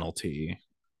 decline the penalty,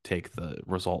 take the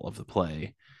result of the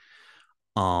play.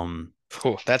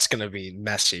 That's going to be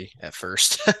messy at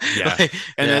first. Yeah.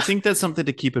 And yeah. I think that's something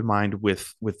to keep in mind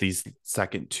with these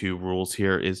second two rules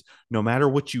here is no matter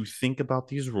what you think about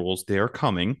these rules, they are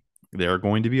coming. They're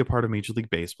going to be a part of Major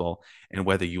League Baseball. And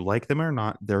whether you like them or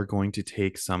not, they're going to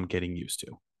take some getting used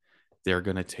to. They're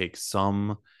going to take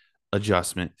some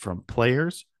adjustment from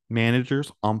players,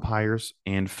 managers, umpires,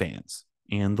 and fans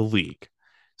and the league.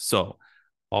 So,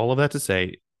 all of that to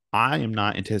say, I am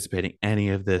not anticipating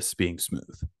any of this being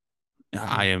smooth.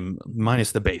 I am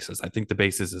minus the bases. I think the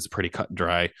bases is pretty cut and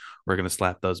dry. We're going to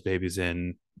slap those babies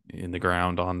in the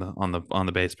ground on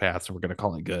the base paths, and we're going to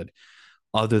call it good.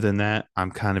 Other than that,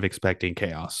 I'm kind of expecting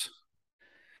chaos.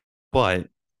 But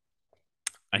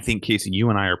I think Casey, you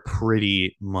and I are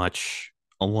pretty much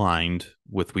aligned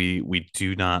with we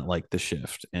do not like the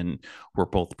shift, and we're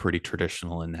both pretty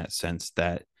traditional in that sense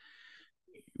that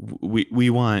we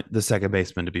want the second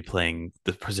baseman to be playing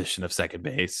the position of second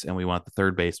base, and we want the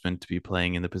third baseman to be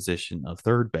playing in the position of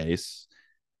third base,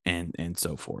 and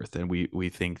so forth. And we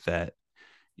think that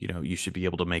you should be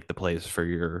able to make the plays for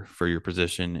your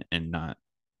position and not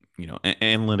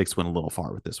analytics went a little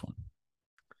far with this one.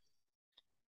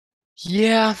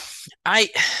 Yeah, I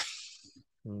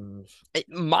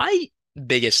my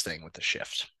biggest thing with the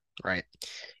shift, right,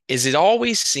 is it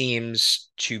always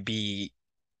seems to be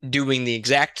doing the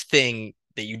exact thing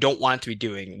that you don't want it to be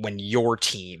doing when your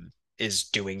team is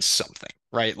doing something,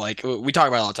 right? Like we talk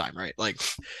about it all the time, right? Like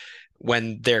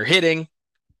when they're hitting,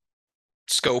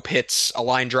 Scope hits a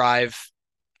line drive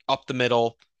up the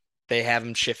middle, they have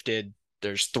him shifted.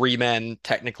 There's three men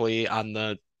technically on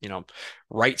the,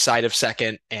 right side of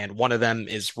second, and one of them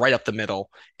is right up the middle,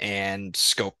 and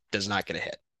Scope does not get a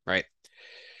hit, right?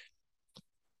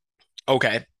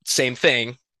 Okay, same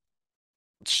thing.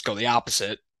 Just go the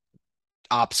opposite.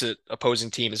 Opposite opposing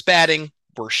team is batting.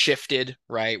 We're shifted,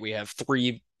 right? We have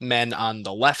three men on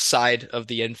the left side of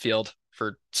the infield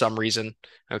for some reason.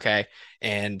 Okay.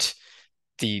 And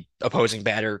the opposing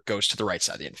batter goes to the right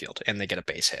side of the infield and they get a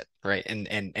base hit, right?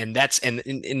 And that's and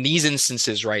in these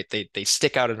instances, right, they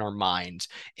stick out in our mind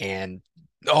and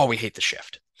oh, we hate the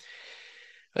shift.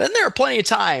 But then there are plenty of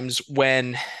times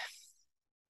when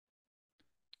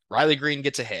Riley Green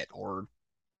gets a hit or,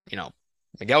 you know,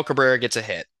 Miguel Cabrera gets a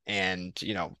hit and,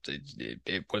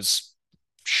 it was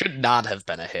should not have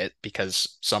been a hit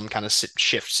because some kind of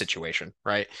shift situation,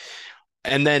 right?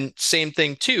 And then same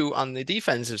thing too on the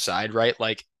defensive side, right?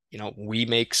 Like, we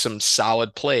make some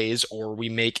solid plays or we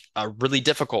make a really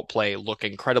difficult play look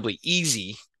incredibly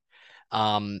easy,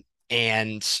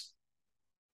 and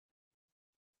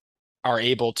are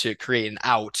able to create an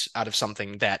out of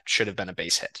something that should have been a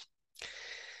base hit.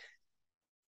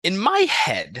 In my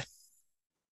head,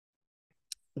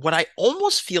 what I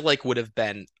almost feel like would have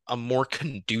been a more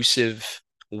conducive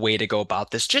way to go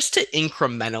about this, just to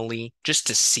incrementally, just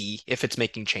to see if it's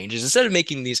making changes instead of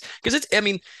making these, because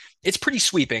it's pretty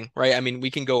sweeping, right? I mean, we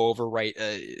can go over, right?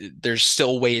 There's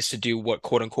still ways to do what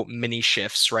quote unquote mini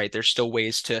shifts, right? There's still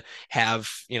ways to have,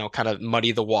 kind of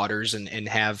muddy the waters and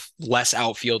have less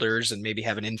outfielders and maybe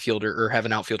have an infielder or have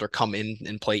an outfielder come in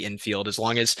and play infield as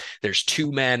long as there's two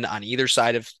men on either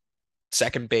side of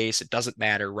second base. It doesn't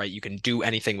matter, right? You can do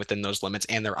anything within those limits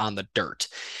and they're on the dirt.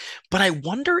 But I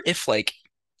wonder if, like,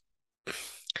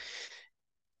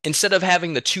 instead of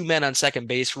having the two men on second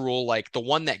base rule, like the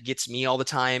one that gets me all the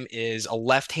time is a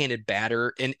left-handed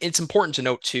batter. And it's important to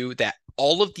note too that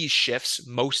all of these shifts,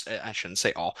 I shouldn't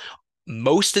say all,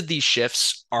 most of these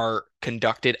shifts are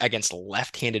conducted against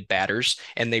left-handed batters,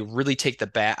 and they really take the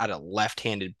bat out of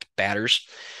left-handed batters.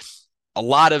 A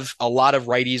lot of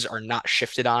righties are not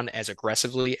shifted on as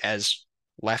aggressively as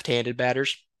left-handed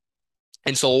batters.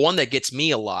 And so the one that gets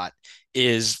me a lot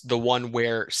is the one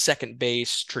where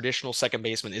traditional second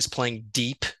baseman is playing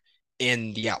deep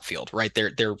in the outfield, right?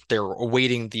 They're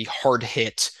awaiting the hard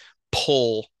hit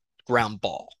pull ground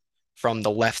ball from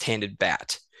the left-handed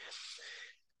bat.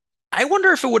 I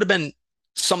wonder if it would have been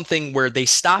something where they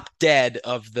stopped dead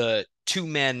of the two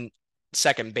men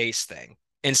second base thing.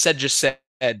 Instead, just said,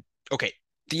 okay,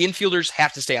 the infielders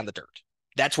have to stay on the dirt.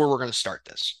 That's where we're going to start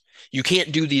this. You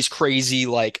can't do these crazy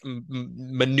like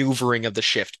maneuvering of the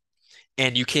shift,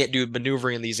 and you can't do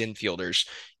maneuvering in these infielders.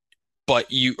 But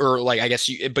you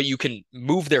can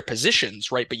move their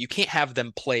positions, right? But you can't have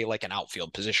them play like an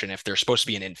outfield position if they're supposed to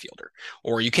be an infielder,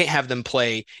 or you can't have them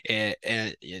play an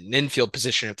infield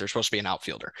position if they're supposed to be an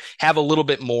outfielder. Have a little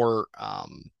bit more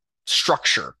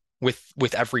structure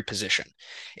with every position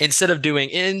instead of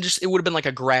doing, and just it would have been like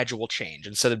a gradual change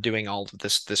instead of doing all of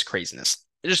this craziness.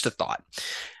 Just a thought.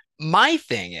 My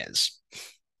thing is,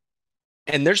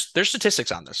 and there's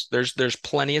statistics on this. There's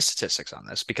plenty of statistics on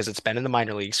this because it's been in the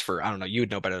minor leagues for, I don't know, you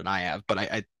would know better than I have, but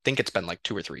I think it's been like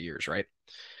 2 or 3 years, right?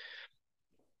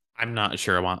 I'm not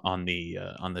sure on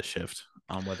the shift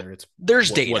on whether it's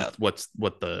There's data, what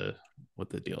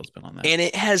the deal has been on that. and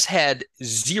it has had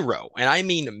zero, and I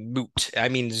mean moot, I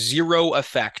mean zero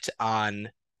effect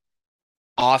on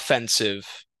offensive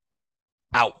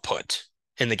output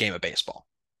in the game of baseball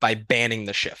by banning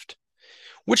the shift,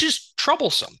 which is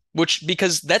troublesome,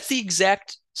 because that's the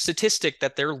exact statistic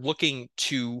that they're looking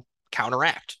to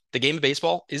counteract. The game of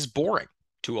baseball is boring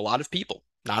to a lot of people.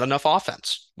 Not enough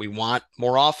offense. We want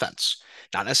more offense.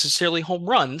 Not necessarily home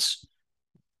runs.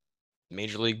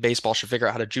 Major League Baseball should figure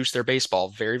out how to juice their baseball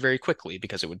very, very quickly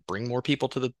because it would bring more people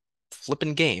to the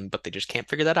flipping game, but they just can't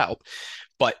figure that out.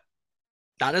 But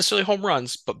not necessarily home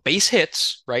runs, but base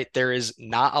hits, right? There is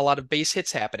not a lot of base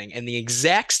hits happening. And the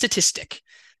exact statistic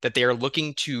that they are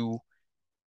looking to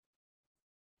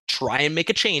try and make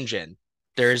a change in,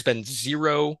 there has been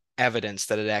zero evidence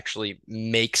that it actually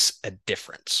makes a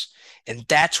difference. And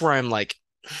that's where I'm like,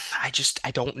 I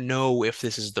don't know if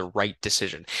this is the right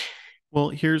decision. Well,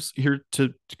 here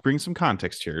to bring some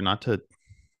context here, not to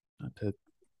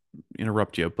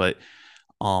interrupt you, but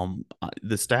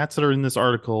the stats that are in this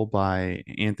article by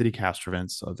Anthony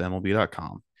Castrovince of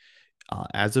MLB.com,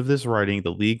 as of this writing,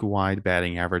 the league-wide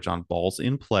batting average on balls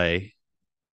in play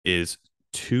is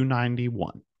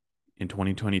 291 in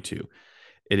 2022.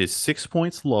 It is 6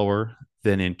 points lower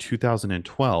than in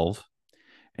 2012,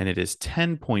 and it is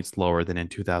 10 points lower than in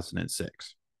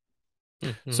 2006.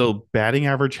 Mm-hmm. So batting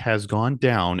average has gone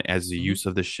down as the Mm-hmm. use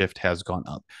of the shift has gone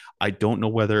up. I don't know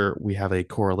whether we have a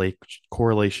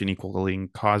correlation equaling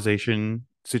causation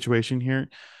situation here,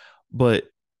 but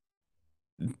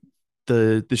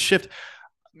the shift,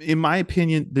 in my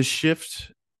opinion, the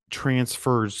shift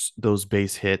transfers those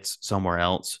base hits somewhere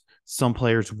else. Some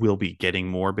players will be getting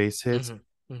more base hits, Mm-hmm.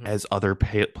 Mm-hmm. as other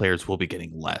players will be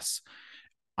getting less.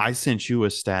 I sent you a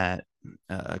stat,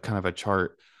 kind of a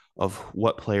chart of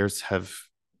what players have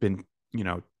been, you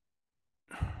know,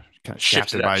 kind of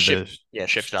Shifted shafted up, by the,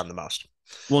 shifted on the most.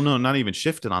 well, no, not even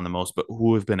shifted on the most, but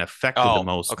who have been affected the Oh,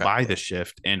 most okay. by the Yeah.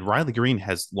 shift. And Riley Green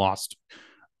has lost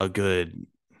a good,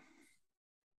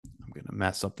 I'm going to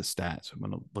mess up the stats. I'm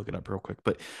going to look it up real quick.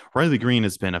 But Riley Green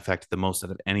has been affected the most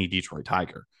out of any Detroit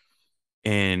Tiger.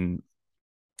 And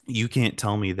you can't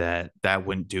tell me that that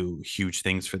wouldn't do huge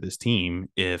things for this team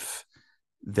if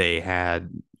they had,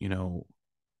 you know,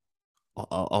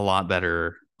 a lot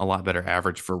better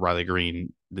average for Riley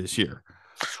Green this year.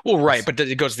 Well, right, but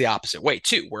it goes the opposite way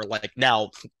too, where like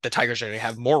now the Tigers are going to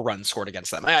have more runs scored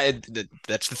against them.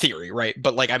 That's the theory, right?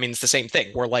 But like, I mean, it's the same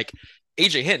thing. Where like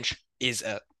AJ Hinch is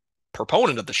a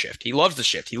proponent of the shift. He loves the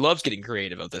shift. He loves getting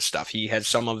creative of this stuff. He has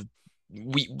some of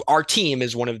our team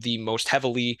is one of the most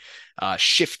heavily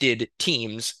shifted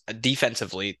teams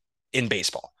defensively in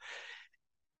baseball.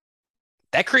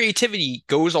 That creativity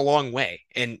goes a long way.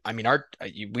 And I mean,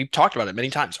 we've talked about it many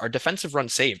times. Our defensive run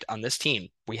saved on this team.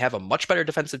 We have a much better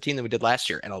defensive team than we did last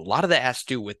year, and a lot of that has to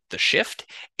do with the shift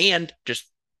and just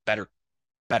better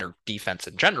better defense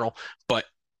in general. But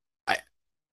I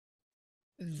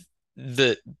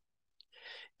the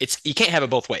it's you can't have it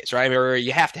both ways, right? Or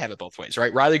you have to have it both ways,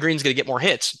 right? Riley Green's going to get more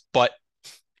hits, but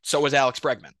so is Alex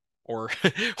Bregman, or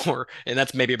and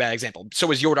that's maybe a bad example. So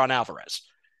is Yordan Alvarez.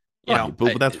 You know, Right,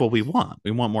 but that's what we want.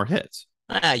 We want more hits.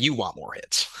 you want more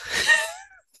hits.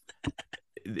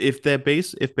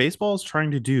 If baseball is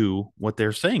trying to do what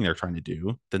they're saying they're trying to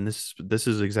do, then this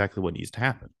is exactly what needs to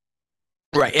happen.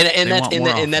 Right, They want more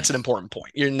and that's an offense. important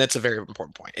point. And that's a very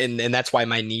important point. And that's why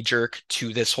my knee jerk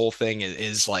to this whole thing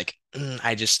is like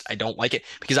I don't like it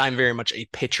because I'm very much a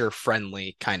pitcher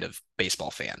friendly kind of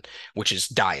baseball fan, which is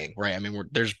dying, right? I mean,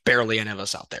 there's barely any of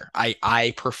us out there.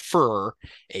 I prefer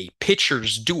a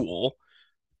pitcher's duel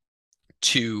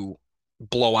to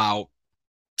blow out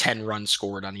 10 runs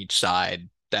scored on each side.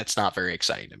 That's not very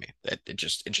exciting to me. It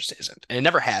just isn't. And it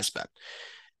never has been.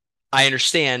 I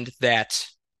understand that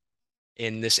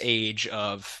in this age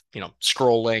of,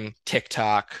 scrolling,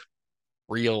 TikTok,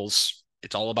 Reels,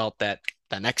 it's all about that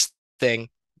next thing,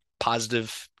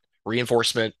 positive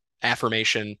reinforcement,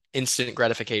 affirmation, instant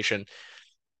gratification.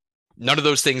 None of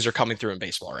those things are coming through in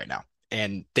baseball right now.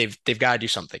 And they've got to do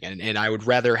something. And I would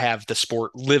rather have the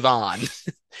sport live on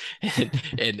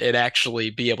and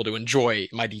actually be able to enjoy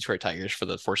my Detroit Tigers for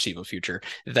the foreseeable future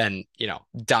than,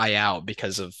 die out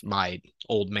because of my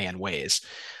old man ways.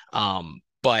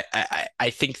 But I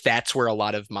think that's where a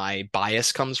lot of my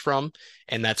bias comes from.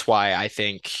 And that's why I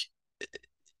think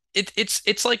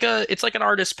it's like an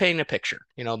artist painting a picture,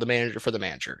 the manager for the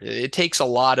manager. It takes a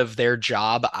lot of their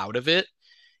job out of it.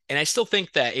 And I still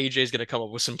think that AJ is going to come up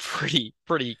with some pretty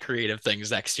creative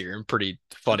things next year and pretty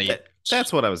funny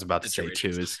That's what I was about to say too.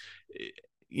 situations. Is,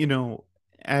 you know,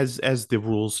 as the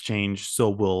rules change, so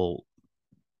will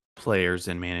players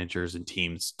and managers and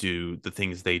teams do the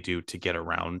things they do to get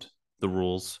around the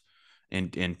rules,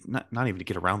 and not even to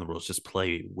get around the rules, just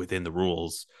play within the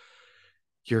rules.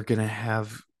 You're gonna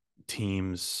have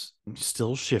teams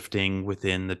still shifting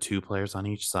within the two players on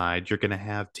each side. You're gonna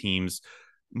have teams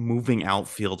moving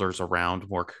outfielders around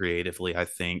more creatively. I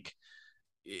think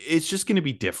it's just going to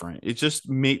be different. It's just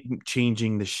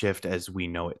changing the shift as we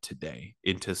know it today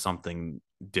into something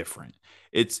different.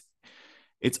 It's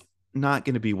not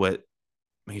going to be what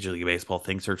Major League Baseball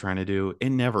thinks they're trying to do.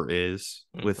 It never is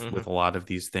with Mm-hmm. a lot of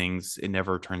these things. It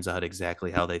never turns out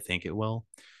exactly how they think it will.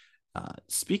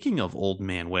 Speaking of old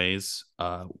man ways,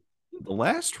 the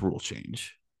last rule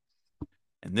change,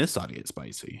 and this ought to get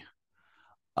spicy.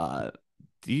 Uh,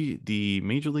 the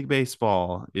Major League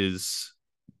Baseball is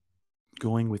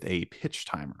going with a pitch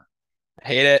timer. I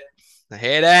hate it. I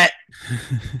hate it.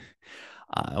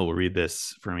 I will read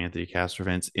this from Anthony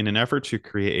Castrovents. In an effort to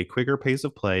create a quicker pace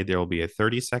of play, there will be a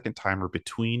 30-second timer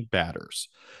between batters.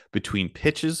 Between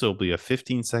pitches, there will be a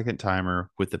 15-second timer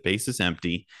with the bases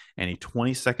empty and a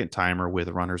 20-second timer with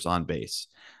runners on base.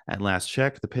 At last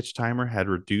check, the pitch timer had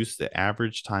reduced the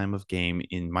average time of game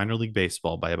in minor league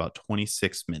baseball by about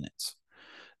 26 minutes.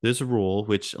 This rule,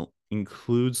 which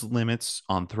includes limits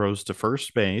on throws to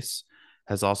first base,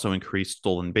 has also increased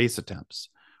stolen base attempts.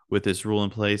 With this rule in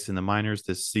place in the minors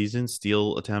this season,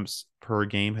 steal attempts per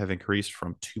game have increased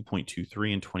from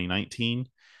 2.23 in 2019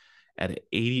 at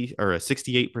a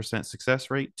 68%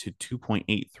 success rate to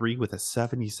 2.83 with a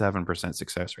 77%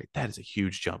 success rate. That is a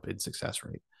huge jump in success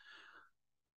rate.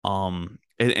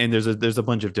 And there's a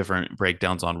bunch of different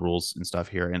breakdowns on rules and stuff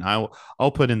here, and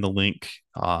I'll put in the link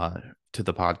to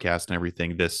the podcast and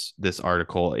everything. This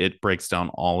article, it breaks down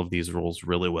all of these rules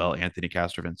really well. Anthony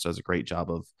Castrovins does a great job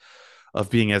of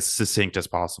being as succinct as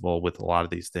possible with a lot of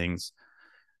these things.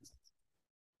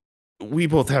 We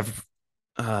both have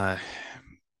a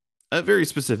very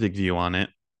specific view on it.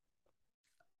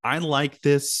 I like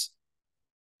this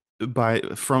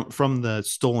from the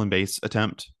stolen base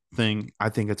attempt thing. I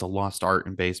think it's a lost art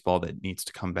in baseball that needs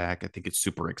to come back. I think it's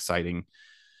super exciting.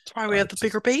 That's why we have the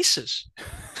bigger bases.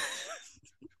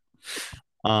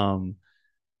 A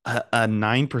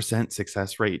 9%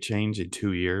 success rate change in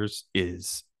 2 years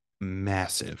is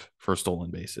massive for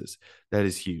stolen bases. That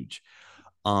is huge.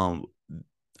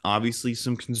 Obviously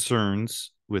some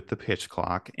concerns with the pitch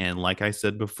clock, and like I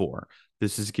said before,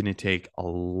 this is going to take a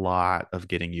lot of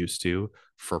getting used to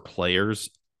for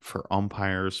players, for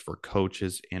umpires, for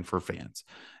coaches, and for fans.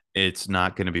 It's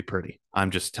not going to be pretty. I'm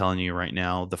just telling you right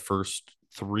now, the first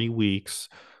 3 weeks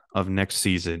of next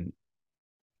season,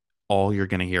 all you're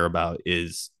going to hear about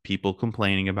is people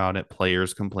complaining about it,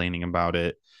 players complaining about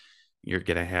it. You're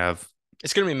going to have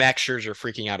It's going to be Max Scherzer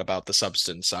freaking out about the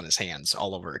substance on his hands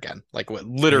all over again. Like what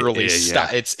literally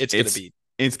stop. It's going to be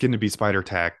it's going to be spider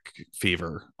tack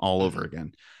fever all over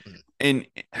again. Mm-hmm. And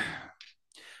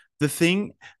the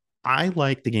thing, I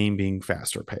like the game being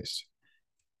faster paced.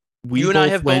 You and I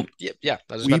have both. Yeah,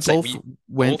 I was about to say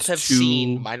we both have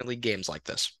seen minor league games like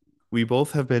this. We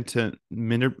both have been to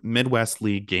Midwest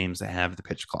League games that have the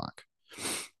pitch clock.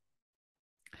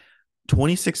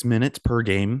 26 minutes per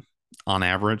game on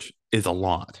average is a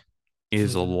lot.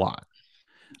 Is a lot.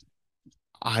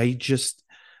 I'm just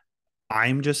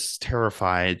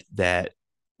terrified that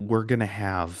we're going to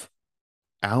have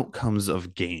outcomes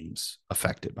of games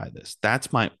affected by this.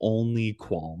 That's my only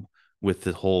qualm with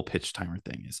the whole pitch timer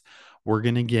thing is we're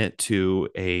going to get to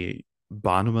a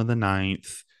bottom of the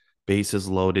ninth, bases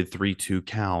loaded 3-2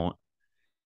 count,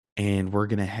 and we're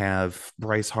going to have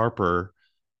Bryce Harper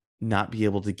not be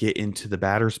able to get into the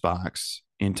batter's box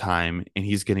in time, and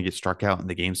he's going to get struck out and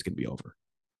the game's going to be over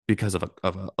because of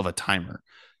a timer.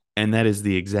 And that is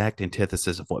the exact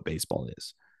antithesis of what baseball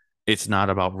is. It's not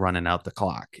about running out the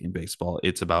clock in baseball.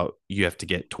 It's about you have to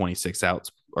get 26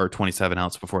 outs or 27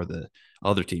 outs before the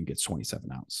other team gets 27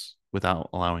 outs without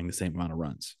allowing the same amount of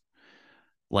runs.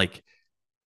 Like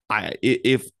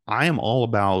if I am all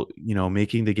about,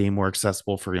 making the game more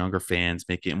accessible for younger fans,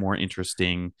 making it more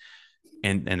interesting,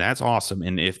 and that's awesome.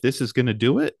 And if this is going to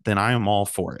do it, then I am all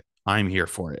for it. I'm here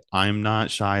for it. I'm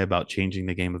not shy about changing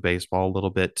the game of baseball a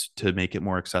little bit to make it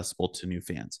more accessible to new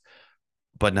fans,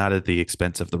 but not at the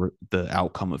expense of the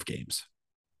outcome of games.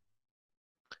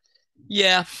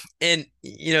 Yeah, and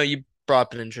you brought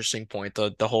up an interesting point,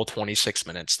 the whole 26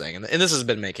 minutes thing, and this has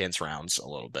been making its rounds a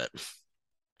little bit.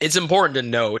 It's important to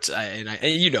note, and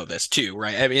you know this too,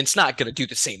 right? I mean, it's not going to do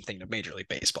the same thing to Major League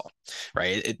Baseball,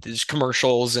 right? There's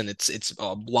commercials, and it's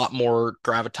a lot more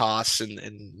gravitas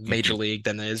in Major League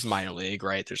than it is minor league,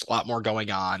 right? There's a lot more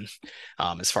going on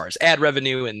as far as ad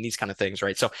revenue and these kind of things,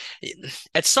 right? So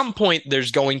at some point, there's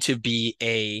going to be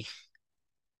a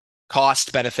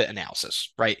cost benefit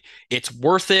analysis, right? It's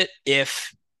worth it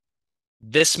if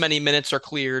this many minutes are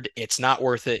cleared. It's not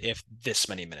worth it if this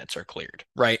many minutes are cleared,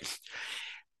 right?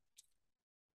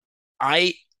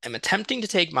 I am attempting to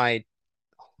take my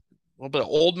little bit of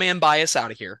old man bias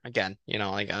out of here again.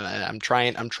 I'm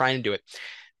trying to do it.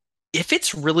 If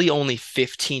it's really only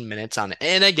 15 minutes on it,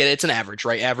 and I get it, it's an average,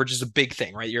 right? Average is a big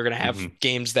thing, right? You're going to have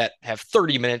games that have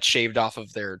 30 minutes shaved off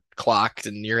of their clock,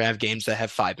 and you're going to have games that have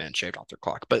 5 minutes shaved off their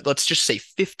clock. But let's just say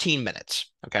 15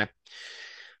 minutes, okay?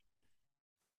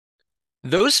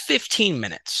 Those 15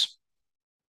 minutes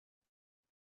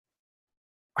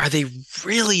Are they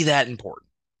really that important?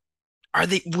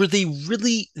 Were they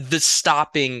really the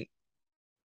stopping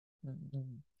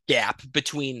gap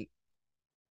between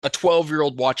a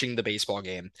 12-year-old watching the baseball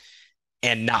game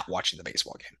and not watching the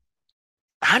baseball game?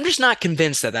 I'm just not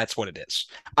convinced that that's what it is.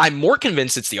 I'm more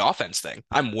convinced it's the offense thing.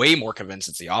 I'm way more convinced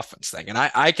it's the offense thing, and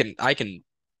I can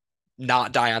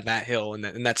not die on that hill,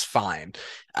 and that's fine.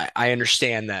 I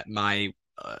understand that my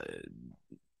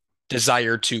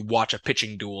desire to watch a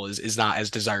pitching duel is not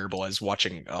as desirable as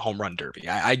watching a home run derby.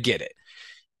 I get it.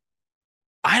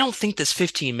 I don't think this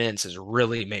 15 minutes is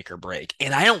really make or break,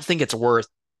 and I don't think it's worth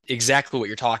exactly what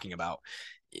you're talking about.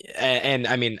 And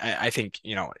I mean, I think,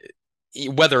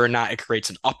 whether or not it creates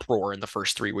an uproar in the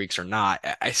first 3 weeks or not,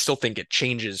 I still think it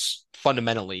changes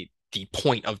fundamentally the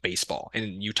point of baseball.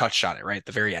 And you touched on it right at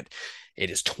the very end. It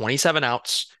is 27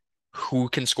 outs. Who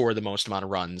can score the most amount of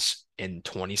runs in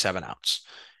 27 outs?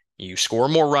 You score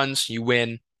more runs, you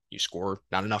win. You score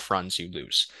not enough runs, you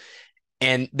lose.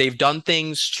 And they've done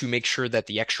things to make sure that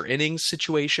the extra innings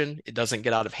situation, it doesn't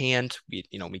get out of hand. We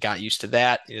got used to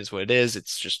that. It is what it is.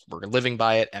 It's just we're living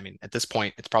by it. I mean, at this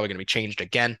point, it's probably going to be changed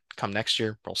again come next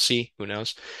year. We'll see. Who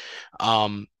knows?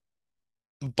 Um,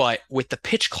 but with the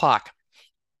pitch clock,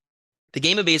 the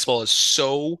game of baseball is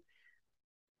so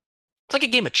it's like a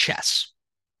game of chess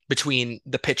between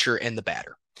the pitcher and the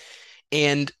batter.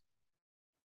 And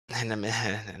and I'm,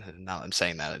 now I'm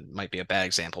saying that it might be a bad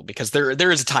example because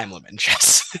there is a time limit in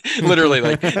chess. Literally,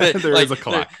 There is a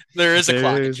clock. there is a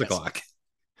clock There in is a chess. clock.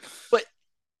 But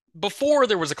before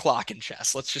there was a clock in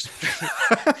chess, let's just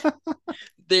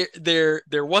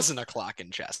there wasn't a clock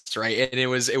in chess, right? And it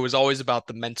was always about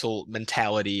the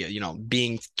mentality,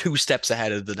 being 2 steps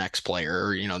ahead of the next player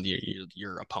or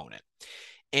your opponent.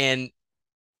 And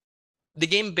the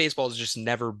game of baseball has just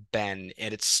never been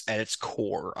at its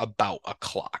core about a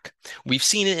clock. We've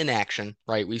seen it in action,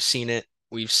 right? We've seen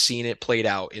it played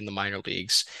out in the minor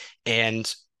leagues. And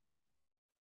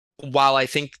while I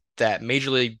think that major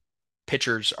league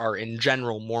pitchers are in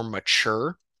general more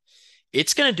mature,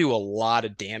 it's going to do a lot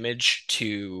of damage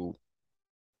to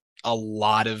a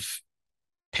lot of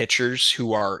pitchers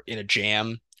who are in a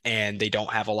jam and they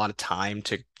don't have a lot of time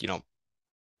to,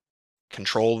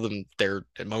 control their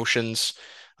emotions,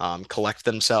 collect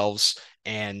themselves,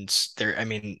 and I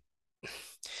mean,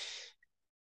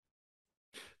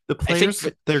 The I think players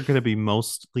that they're going to be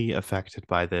mostly affected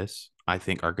by this, I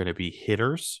think, are going to be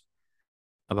hitters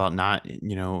about not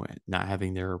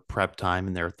having their prep time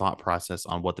and their thought process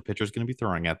on what the pitcher is going to be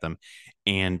throwing at them,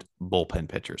 and bullpen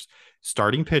pitchers.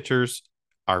 Starting pitchers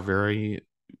are very,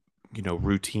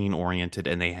 routine oriented,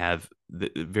 and they have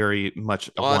very much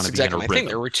well, want that's to be in exactly a my thing.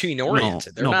 They're rhythm. routine No,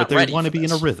 oriented. They're no, but not they ready want to for be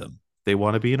in a this. rhythm. They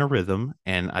want to be in a rhythm,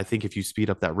 and I think if you speed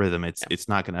up that rhythm, it's Yeah. it's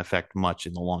not going to affect much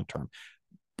in the long term.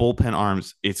 Bullpen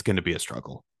arms, it's going to be a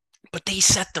struggle. But they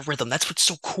set the rhythm. That's what's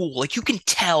so cool. Like you can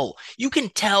tell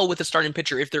with a starting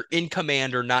pitcher if they're in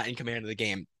command or not in command of the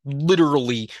game,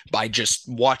 literally by just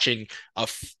watching a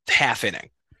half inning.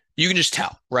 You can just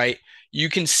tell, right? You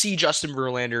can see Justin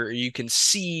Verlander, or you can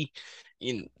see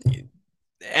in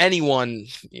anyone,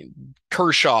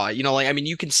 Kershaw, like I mean,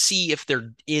 you can see if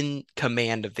they're in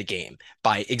command of the game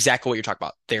by exactly what you're talking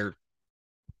about. Their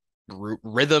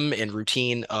rhythm and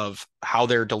routine of how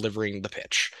they're delivering the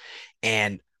pitch.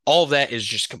 And all of that is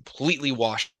just completely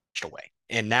washed away.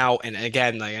 And now, and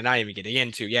again, like, and not even getting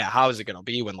into, yeah, how is it going to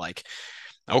be when, like,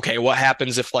 okay, what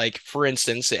happens if, like, for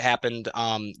instance, it happened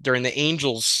during the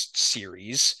Angels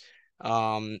series,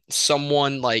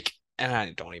 someone like, and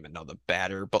I don't even know the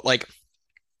batter, but like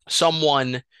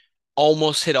someone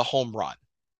almost hit a home run,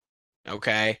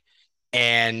 okay?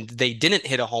 And they didn't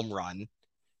hit a home run,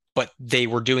 but they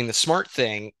were doing the smart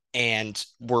thing and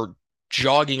were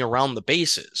jogging around the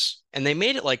bases. And they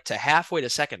made it like to halfway to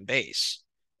second base.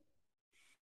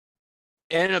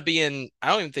 It ended up being, I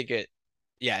don't even think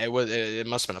yeah, it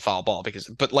must have been a foul ball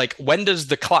but like, when does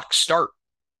the clock start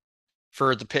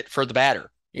for the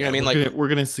batter? You know what Yeah, I mean? we're Like, gonna we're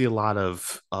gonna see a lot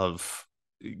of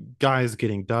guys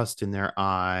getting dust in their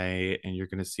eye, and you're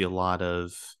gonna see a lot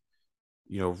of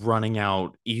running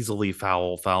out easily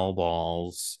foul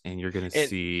balls, and you're gonna and,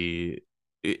 see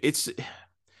it's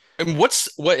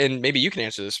and maybe you can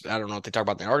answer this. I don't know what they talk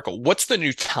about in the article. What's the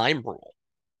new time rule?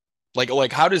 Like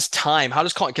how does calling,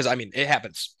 because I mean it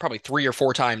happens probably 3 or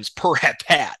 4 times per at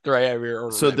bat, right?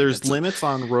 so I mean there's it's limits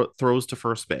on throws to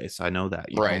first base. I know that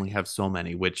you can right. only have so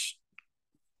many, which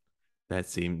that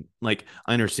seemed like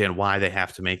I understand why they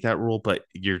have to make that rule, but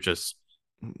you're just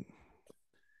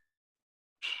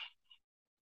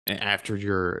after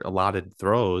your allotted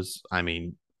throws, I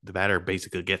mean, the batter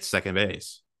basically gets second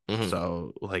base. Hmm.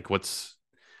 So, like, what's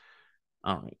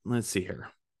all right? Let's see here.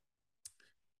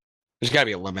 There's got to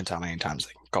be a limit on how many times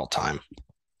they can call time.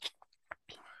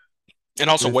 And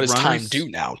also, With what does time do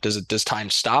runners, now? Does time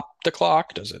stop the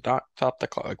clock? Does it not stop the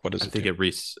clock? Like, what does I it do?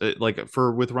 think like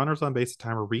for with runners on base, the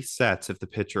timer resets if the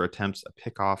pitcher attempts a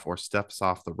pickoff or steps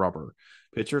off the rubber.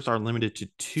 Pitchers are limited to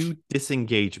 2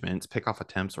 disengagements, pickoff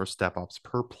attempts, or step ups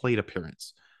per plate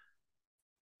appearance.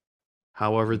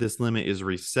 However, this limit is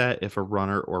reset if a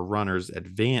runner or runners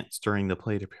advance during the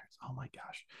plate appearance. Oh my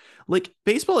gosh. Like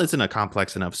baseball isn't a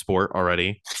complex enough sport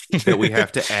already that we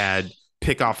have to add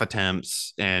pickoff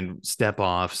attempts and step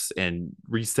offs and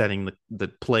resetting the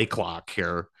play clock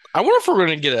here. I wonder if we're going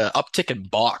to get an uptick in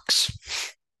balks.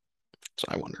 So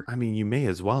I wonder. I mean, you may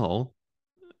as well.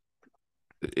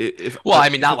 If Well, I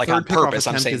mean, if a not like on third pickoff purpose.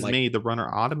 I'm attempt saying is like, made, the runner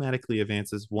automatically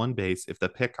advances one base if the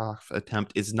pickoff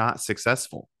attempt is not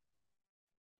successful.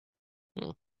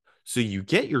 hmm, So you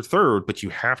get your third, but you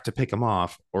have to pick him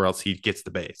off, or else he gets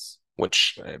the base.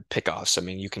 which pickoffs. I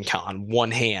mean, you can count on one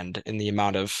hand in the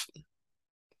amount of,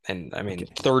 and I mean,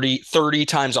 Okay. 30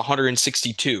 times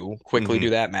 162. Quickly Mm-hmm. do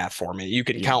that math for me. You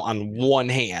can Yeah. count on one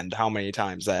hand how many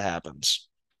times that happens.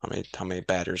 How many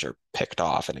batters are picked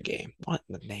off in a game? What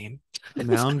in the name?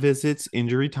 Mound visits,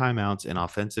 injury timeouts, and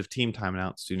offensive team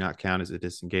timeouts do not count as a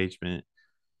disengagement.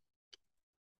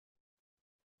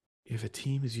 If a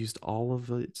team has used all of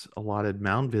its allotted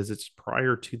mound visits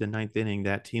prior to the ninth inning,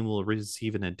 that team will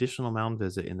receive an additional mound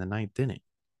visit in the ninth inning.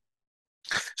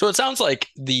 So it sounds like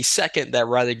the second that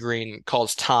Riley Green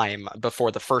calls time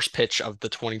before the first pitch of the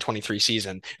 2023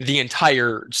 season, the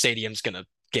entire stadium's going to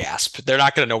gasp. They're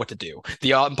not going to know what to do.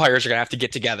 The umpires are going to have to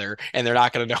get together and they're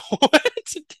not going to know what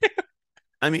to do.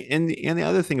 I mean, and the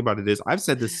other thing about it is, I've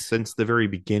said this since the very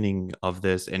beginning of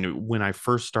this, and when I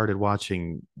first started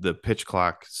watching the pitch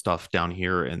clock stuff down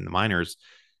here in the minors,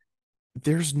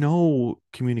 there's no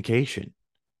communication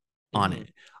on Mm-hmm. it.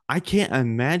 I can't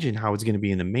imagine how it's going to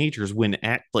be in the majors when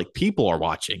like people are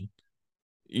watching,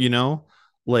 you know,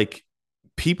 like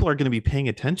people are going to be paying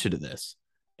attention to this,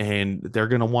 and they're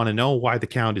going to want to know why the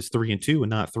count is 3-2 and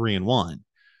not 3-1.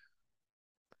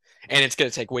 And it's going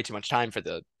to take way too much time for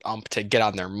the ump to get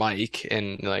on their mic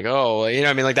and like, oh,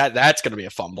 I mean, like that's going to be a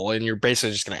fumble, and you're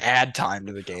basically just going to add time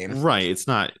to the game. Right. It's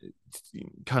not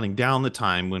cutting down the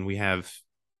time when we have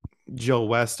Joe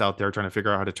West out there trying to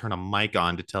figure out how to turn a mic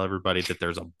on to tell everybody that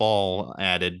there's a ball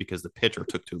added because the pitcher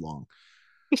took too long.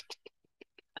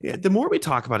 Yeah, the more we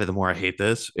talk about it, the more I hate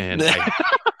this, and I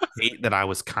hate that I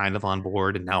was kind of on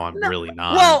board, and now I'm No. really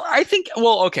not.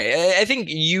 Well, okay. I think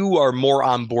you are more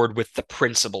on board with the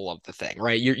principle of the thing,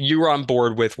 right? You're on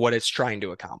board with what it's trying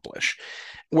to accomplish.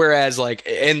 Whereas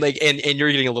and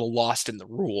you're getting a little lost in the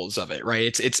rules of it,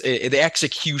 right? The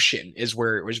execution is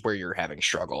where you're having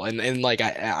struggle. And like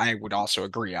I would also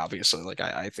agree, obviously. Like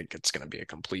I think it's gonna be a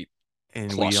complete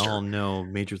And we all cluster. know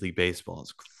Major League Baseball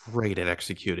is great at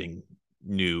executing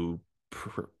new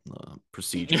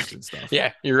procedures and stuff.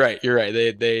 Yeah, you're right. You're right.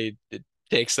 It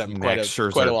takes them quite Max a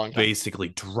Scherzer long time. basically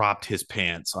dropped his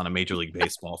pants on a Major League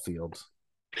Baseball field.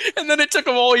 And then it took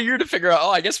them all year to figure out, oh,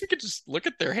 I guess we could just look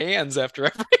at their hands after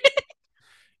every.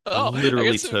 Oh, I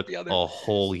Literally guess it would took be on there. a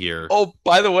whole year. Oh,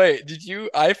 by the way,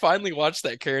 I finally watched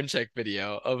that Karen check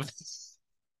video of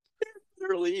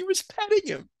literally he was petting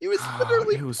him. He was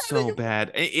literally It was petting so him.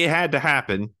 bad. It had to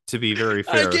happen, to be very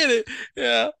I fair. get it.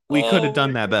 Yeah. We could have Oh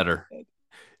done my that better.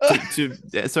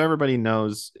 God. So everybody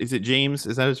knows, is it James?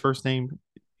 Is that his first name?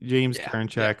 James Yeah. Yeah.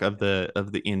 Karinchak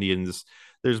of the Indians.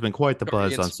 There's been quite the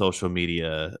buzz on Guardians. social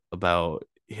media about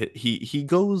he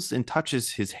goes and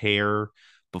touches his hair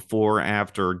before,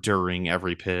 after, during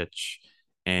every pitch.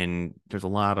 And there's a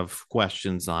lot of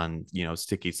questions on,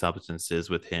 sticky substances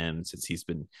with him, since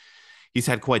he's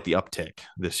had quite the uptick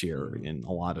this year Mhm. in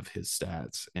a lot of his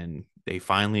stats. And they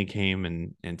finally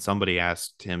came, and somebody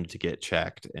asked him to get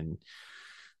checked, and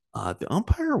the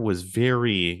umpire was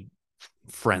very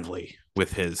friendly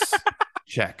with his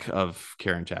check of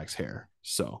Karen Jack's hair.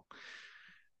 So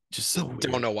just so Don't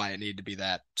weird. know why it needed to be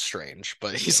that strange,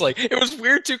 but he's Yeah. like it was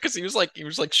weird too because he was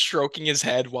like stroking his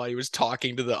head while he was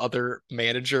talking to the other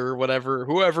manager or whatever,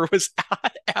 whoever was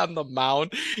on the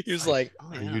mound. He was Like,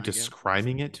 like, "Oh are yeah, you I guess."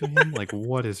 describing it to him? Like,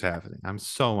 what is happening? I'm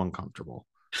so uncomfortable.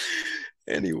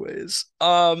 Anyways,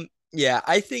 yeah,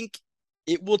 I think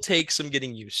it will take some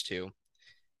getting used to.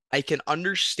 I can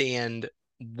understand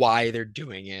why they're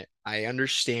doing it. I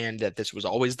understand that this was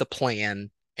always the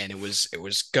plan and it was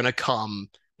gonna come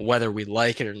whether we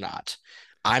like it or not.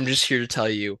 I'm just here to tell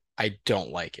you I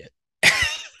don't like it.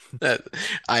 That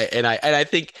I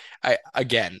think I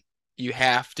again you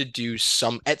have to do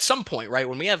some at some point, right?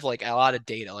 When we have like a lot of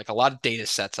data, like a lot of data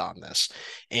sets on this,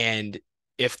 and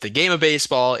if the game of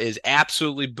baseball is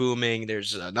absolutely booming,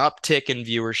 there's an uptick in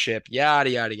viewership, yada,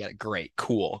 yada, yada. Great,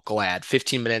 cool, glad.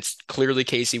 15 minutes. Clearly,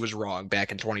 Casey was wrong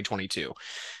back in 2022.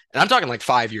 And I'm talking like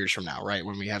 5 years from now, right?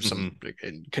 When we have some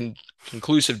Mhm.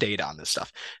 conclusive data on this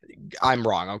stuff. I'm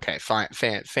wrong. Okay, fine,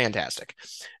 fantastic.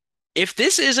 If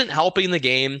this isn't helping the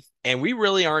game and we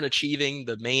really aren't achieving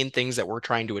the main things that we're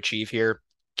trying to achieve here,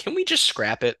 can we just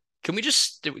scrap it? Can we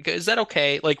just, is that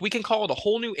okay? Like we can call it a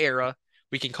whole new era.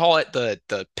 We can call it the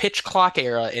pitch clock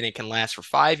era and it can last for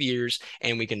 5 years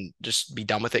and we can just be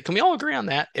done with it. Can we all agree on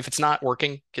that? If it's not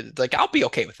working, like I'll be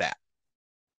okay with that.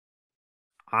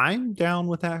 I'm down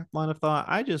with that line of thought.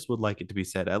 I just would like it to be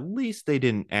said at least they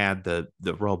didn't add the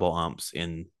robo umps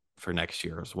in for next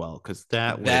year as well, because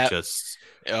that would have That, just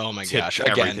oh my tipped gosh.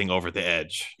 Again, everything over the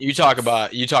edge. you talk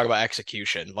about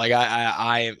execution. Like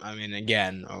I mean,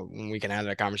 again, we can have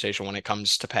that conversation when it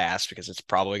comes to pass because it's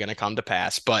probably going to come to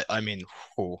pass. But I mean,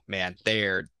 oh man,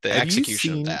 the Have you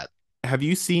execution of seen that. have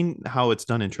you seen how it's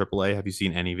done in AAA? Have you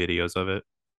seen any videos of it?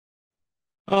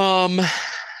 Um,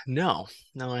 no,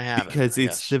 no, I haven't. Because I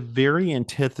it's guess. the very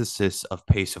antithesis of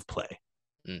pace of play.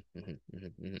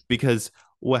 Mm-hmm. Because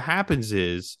what happens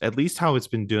is, at least how it's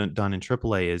been done in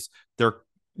AAA, is the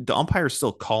umpire is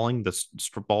still calling the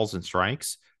balls and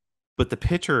strikes, but the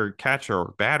pitcher, catcher,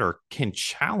 or batter can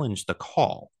challenge the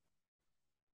call,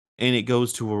 and it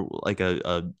goes to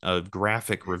a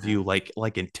graphic review, like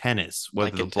in tennis,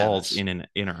 whether Like the in ball's tennis.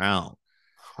 in or out,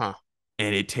 Huh.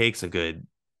 and it takes a good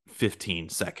 15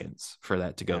 seconds for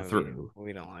that to go Yeah, we through.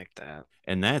 we don't like that.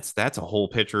 And that's a whole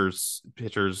pitcher's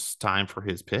time for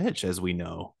his pitch, as we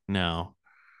know now.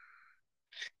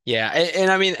 Yeah,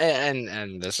 and I mean,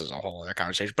 and this is a whole other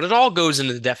conversation, but it all goes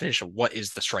into the definition of what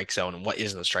is the strike zone and what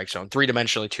isn't the strike zone,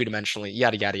 three-dimensionally, two-dimensionally,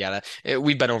 yada yada yada.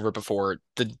 We've been over it before.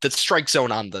 The strike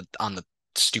zone on the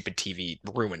stupid TV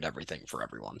ruined everything for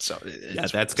everyone. So it Yeah,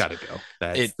 is what that's it is. got to go.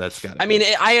 That's It, that's got to I mean,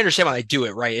 go. I understand why they do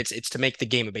it, right? It's to make the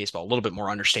game of baseball a little bit more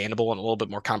understandable and a little bit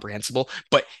more comprehensible,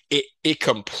 but it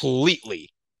completely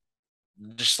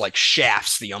just like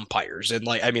shafts the umpires and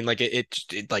like I mean like it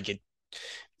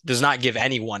does not give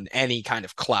anyone any kind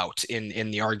of clout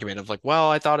in the argument of like, well,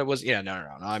 I thought it was, yeah, no.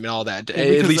 I mean, all that, Well, at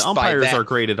because the least by umpires that, are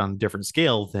graded on a different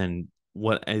scale than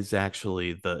what is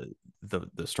actually the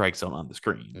strike zone on the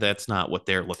screen. That's not what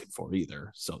they're looking for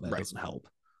either. So that right. doesn't help.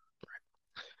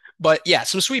 But yeah,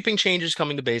 some sweeping changes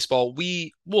coming to baseball.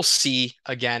 We will see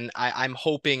again. I'm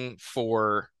hoping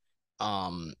for,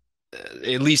 um,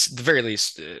 at least the very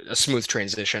least a smooth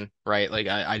transition, right? Like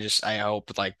I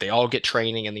hope like they all get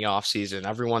training in the off season.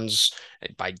 Everyone's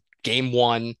by game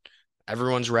one.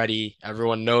 Everyone's ready.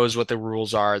 Everyone knows what the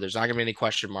rules are. There's not going to be any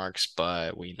question marks,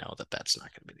 but we know that that's not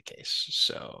going to be the case.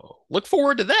 So look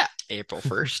forward to that April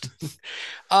 1st.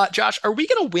 Josh, are we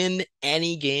going to win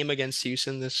any game against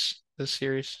Houston this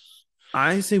series?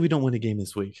 I say we don't win a game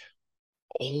this week.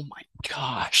 Oh my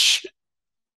gosh.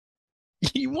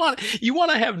 You want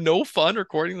to have no fun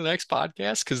recording the next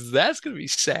podcast because that's going to be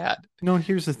sad. No,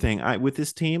 here's the thing. I with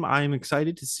this team, I am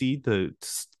excited to see the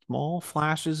small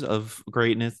flashes of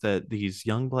greatness that these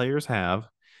young players have.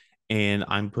 And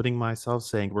I'm putting myself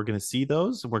saying we're going to see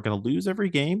those and we're going to lose every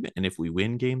game. And if we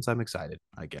win games, I'm excited.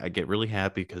 I get really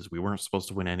happy because we weren't supposed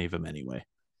to win any of them anyway.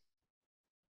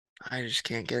 I just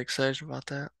can't get excited about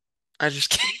that. I just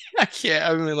can't. I can't.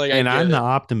 I mean, like I And get I'm the it.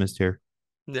 optimist here.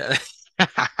 Yeah.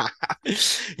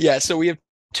 Yeah. So we have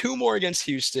two more against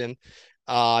Houston.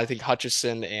 I think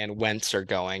Hutchison and Wentz are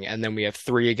going, and then we have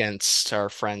three against our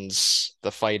friends,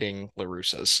 the Fighting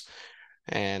LaRussas.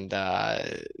 And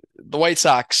the White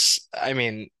Sox, I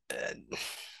mean, I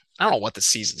don't know what the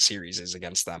season series is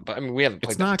against them, but I mean, we haven't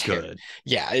It's played them not good.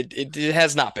 Yeah, it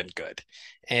has not been good.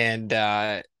 And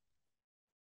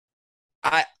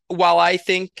while I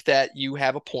think that you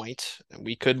have a point,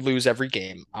 we could lose every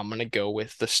game, I'm gonna go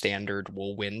with the standard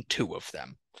we'll win two of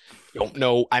them. Don't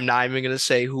know, I'm not even gonna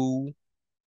say who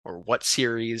or what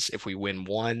series. If we win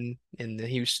one in the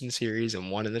Houston series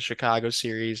and one in the Chicago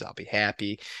series, I'll be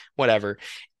happy. Whatever.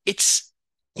 It's,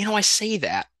 I say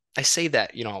that,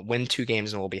 win two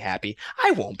games and we'll be happy.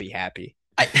 I won't be happy.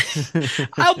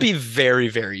 I'll be very,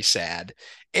 very sad.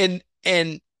 And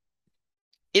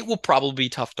it will probably be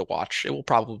tough to watch. It will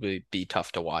probably be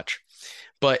tough to watch.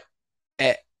 But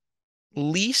at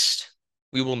least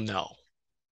we will know,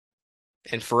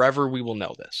 and forever we will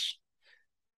know this,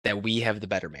 that we have the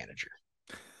better manager.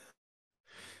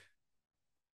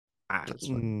 I, That's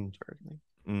what.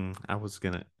 mm, I was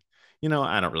gonna,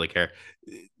 I don't really care.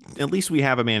 At least we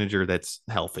have a manager that's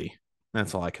healthy.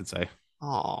 That's all I could say.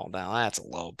 Oh, now that's a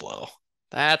low blow.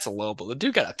 That's a low blow. The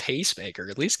dude got a pacemaker.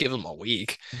 At least give him a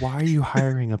week. Why are you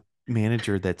hiring a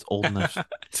manager that's old enough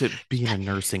to be in a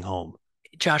nursing home.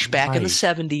 Josh, back in the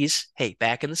Why? 70s, hey,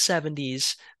 back in the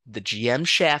 70s, the GM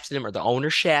shafted him or the owner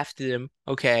shafted him.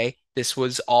 Okay. This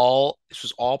was all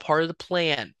part of the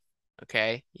plan.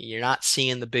 Okay. You're not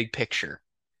seeing the big picture.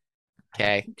 I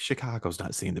Okay. think Chicago's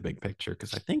not seeing the big picture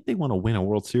because I think they want to win a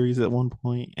World Series at one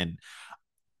point, and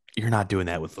you're not doing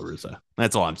that with La Russa.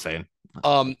 That's all I'm saying.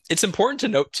 It's important to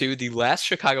note too, the last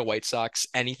Chicago White Sox,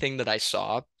 anything that I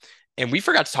saw, and we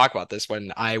forgot to talk about this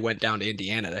when I went down to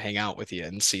Indiana to hang out with you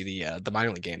and see the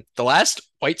minor league game. The last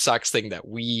White Sox thing that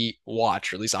we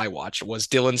watched, or at least I watched, was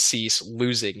Dylan Cease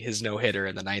losing his no-hitter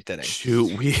in the ninth inning.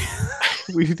 Shoot, we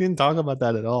we didn't talk about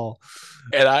that at all.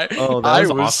 And I Oh, that I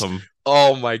was was awesome.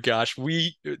 oh my gosh,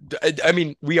 I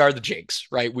mean, we are the Jinx,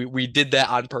 right? We did that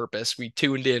on purpose. We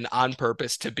tuned in on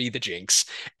purpose to be the Jinx.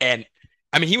 And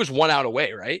I mean, he was 1 out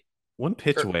away, right? One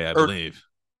pitch Or away, I or believe.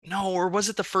 no, or was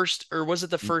it the first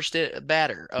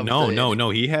batter of No, the no, inning? no.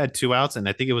 He had 2 outs, and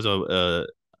I think it was it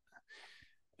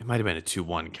might have been a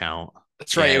 2-1 count.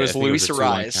 That's right. It Yeah, I was think it was a Luis 2-1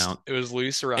 Arise. count. It was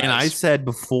Luis And I Arise. said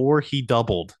before he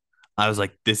doubled, I was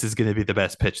like, this is going to be the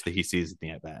best pitch that he sees in the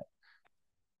at bat.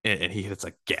 And he hits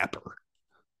a gapper.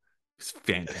 It's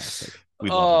fantastic. We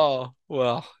love him. Oh,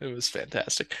 well, it was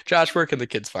fantastic. Josh, where can the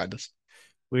kids find us?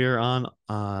 We are on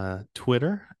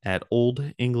Twitter at Old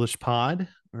English Pod.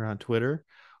 We're on Twitter.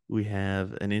 We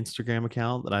have an Instagram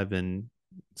account that I've been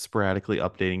sporadically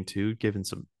updating to,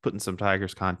 putting some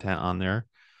Tigers content on there.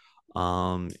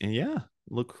 And yeah,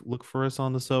 look for us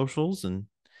on the socials and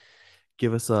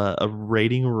give us a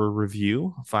rating or a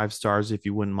review, 5 stars if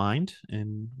you wouldn't mind,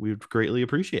 and we would greatly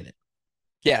appreciate it.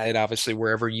 Yeah, and obviously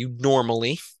wherever you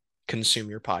normally consume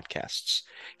your podcasts.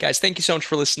 Guys, thank you so much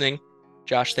for listening.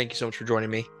 Josh, thank you so much for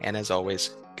joining me. And as always,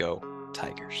 go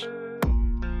Tigers.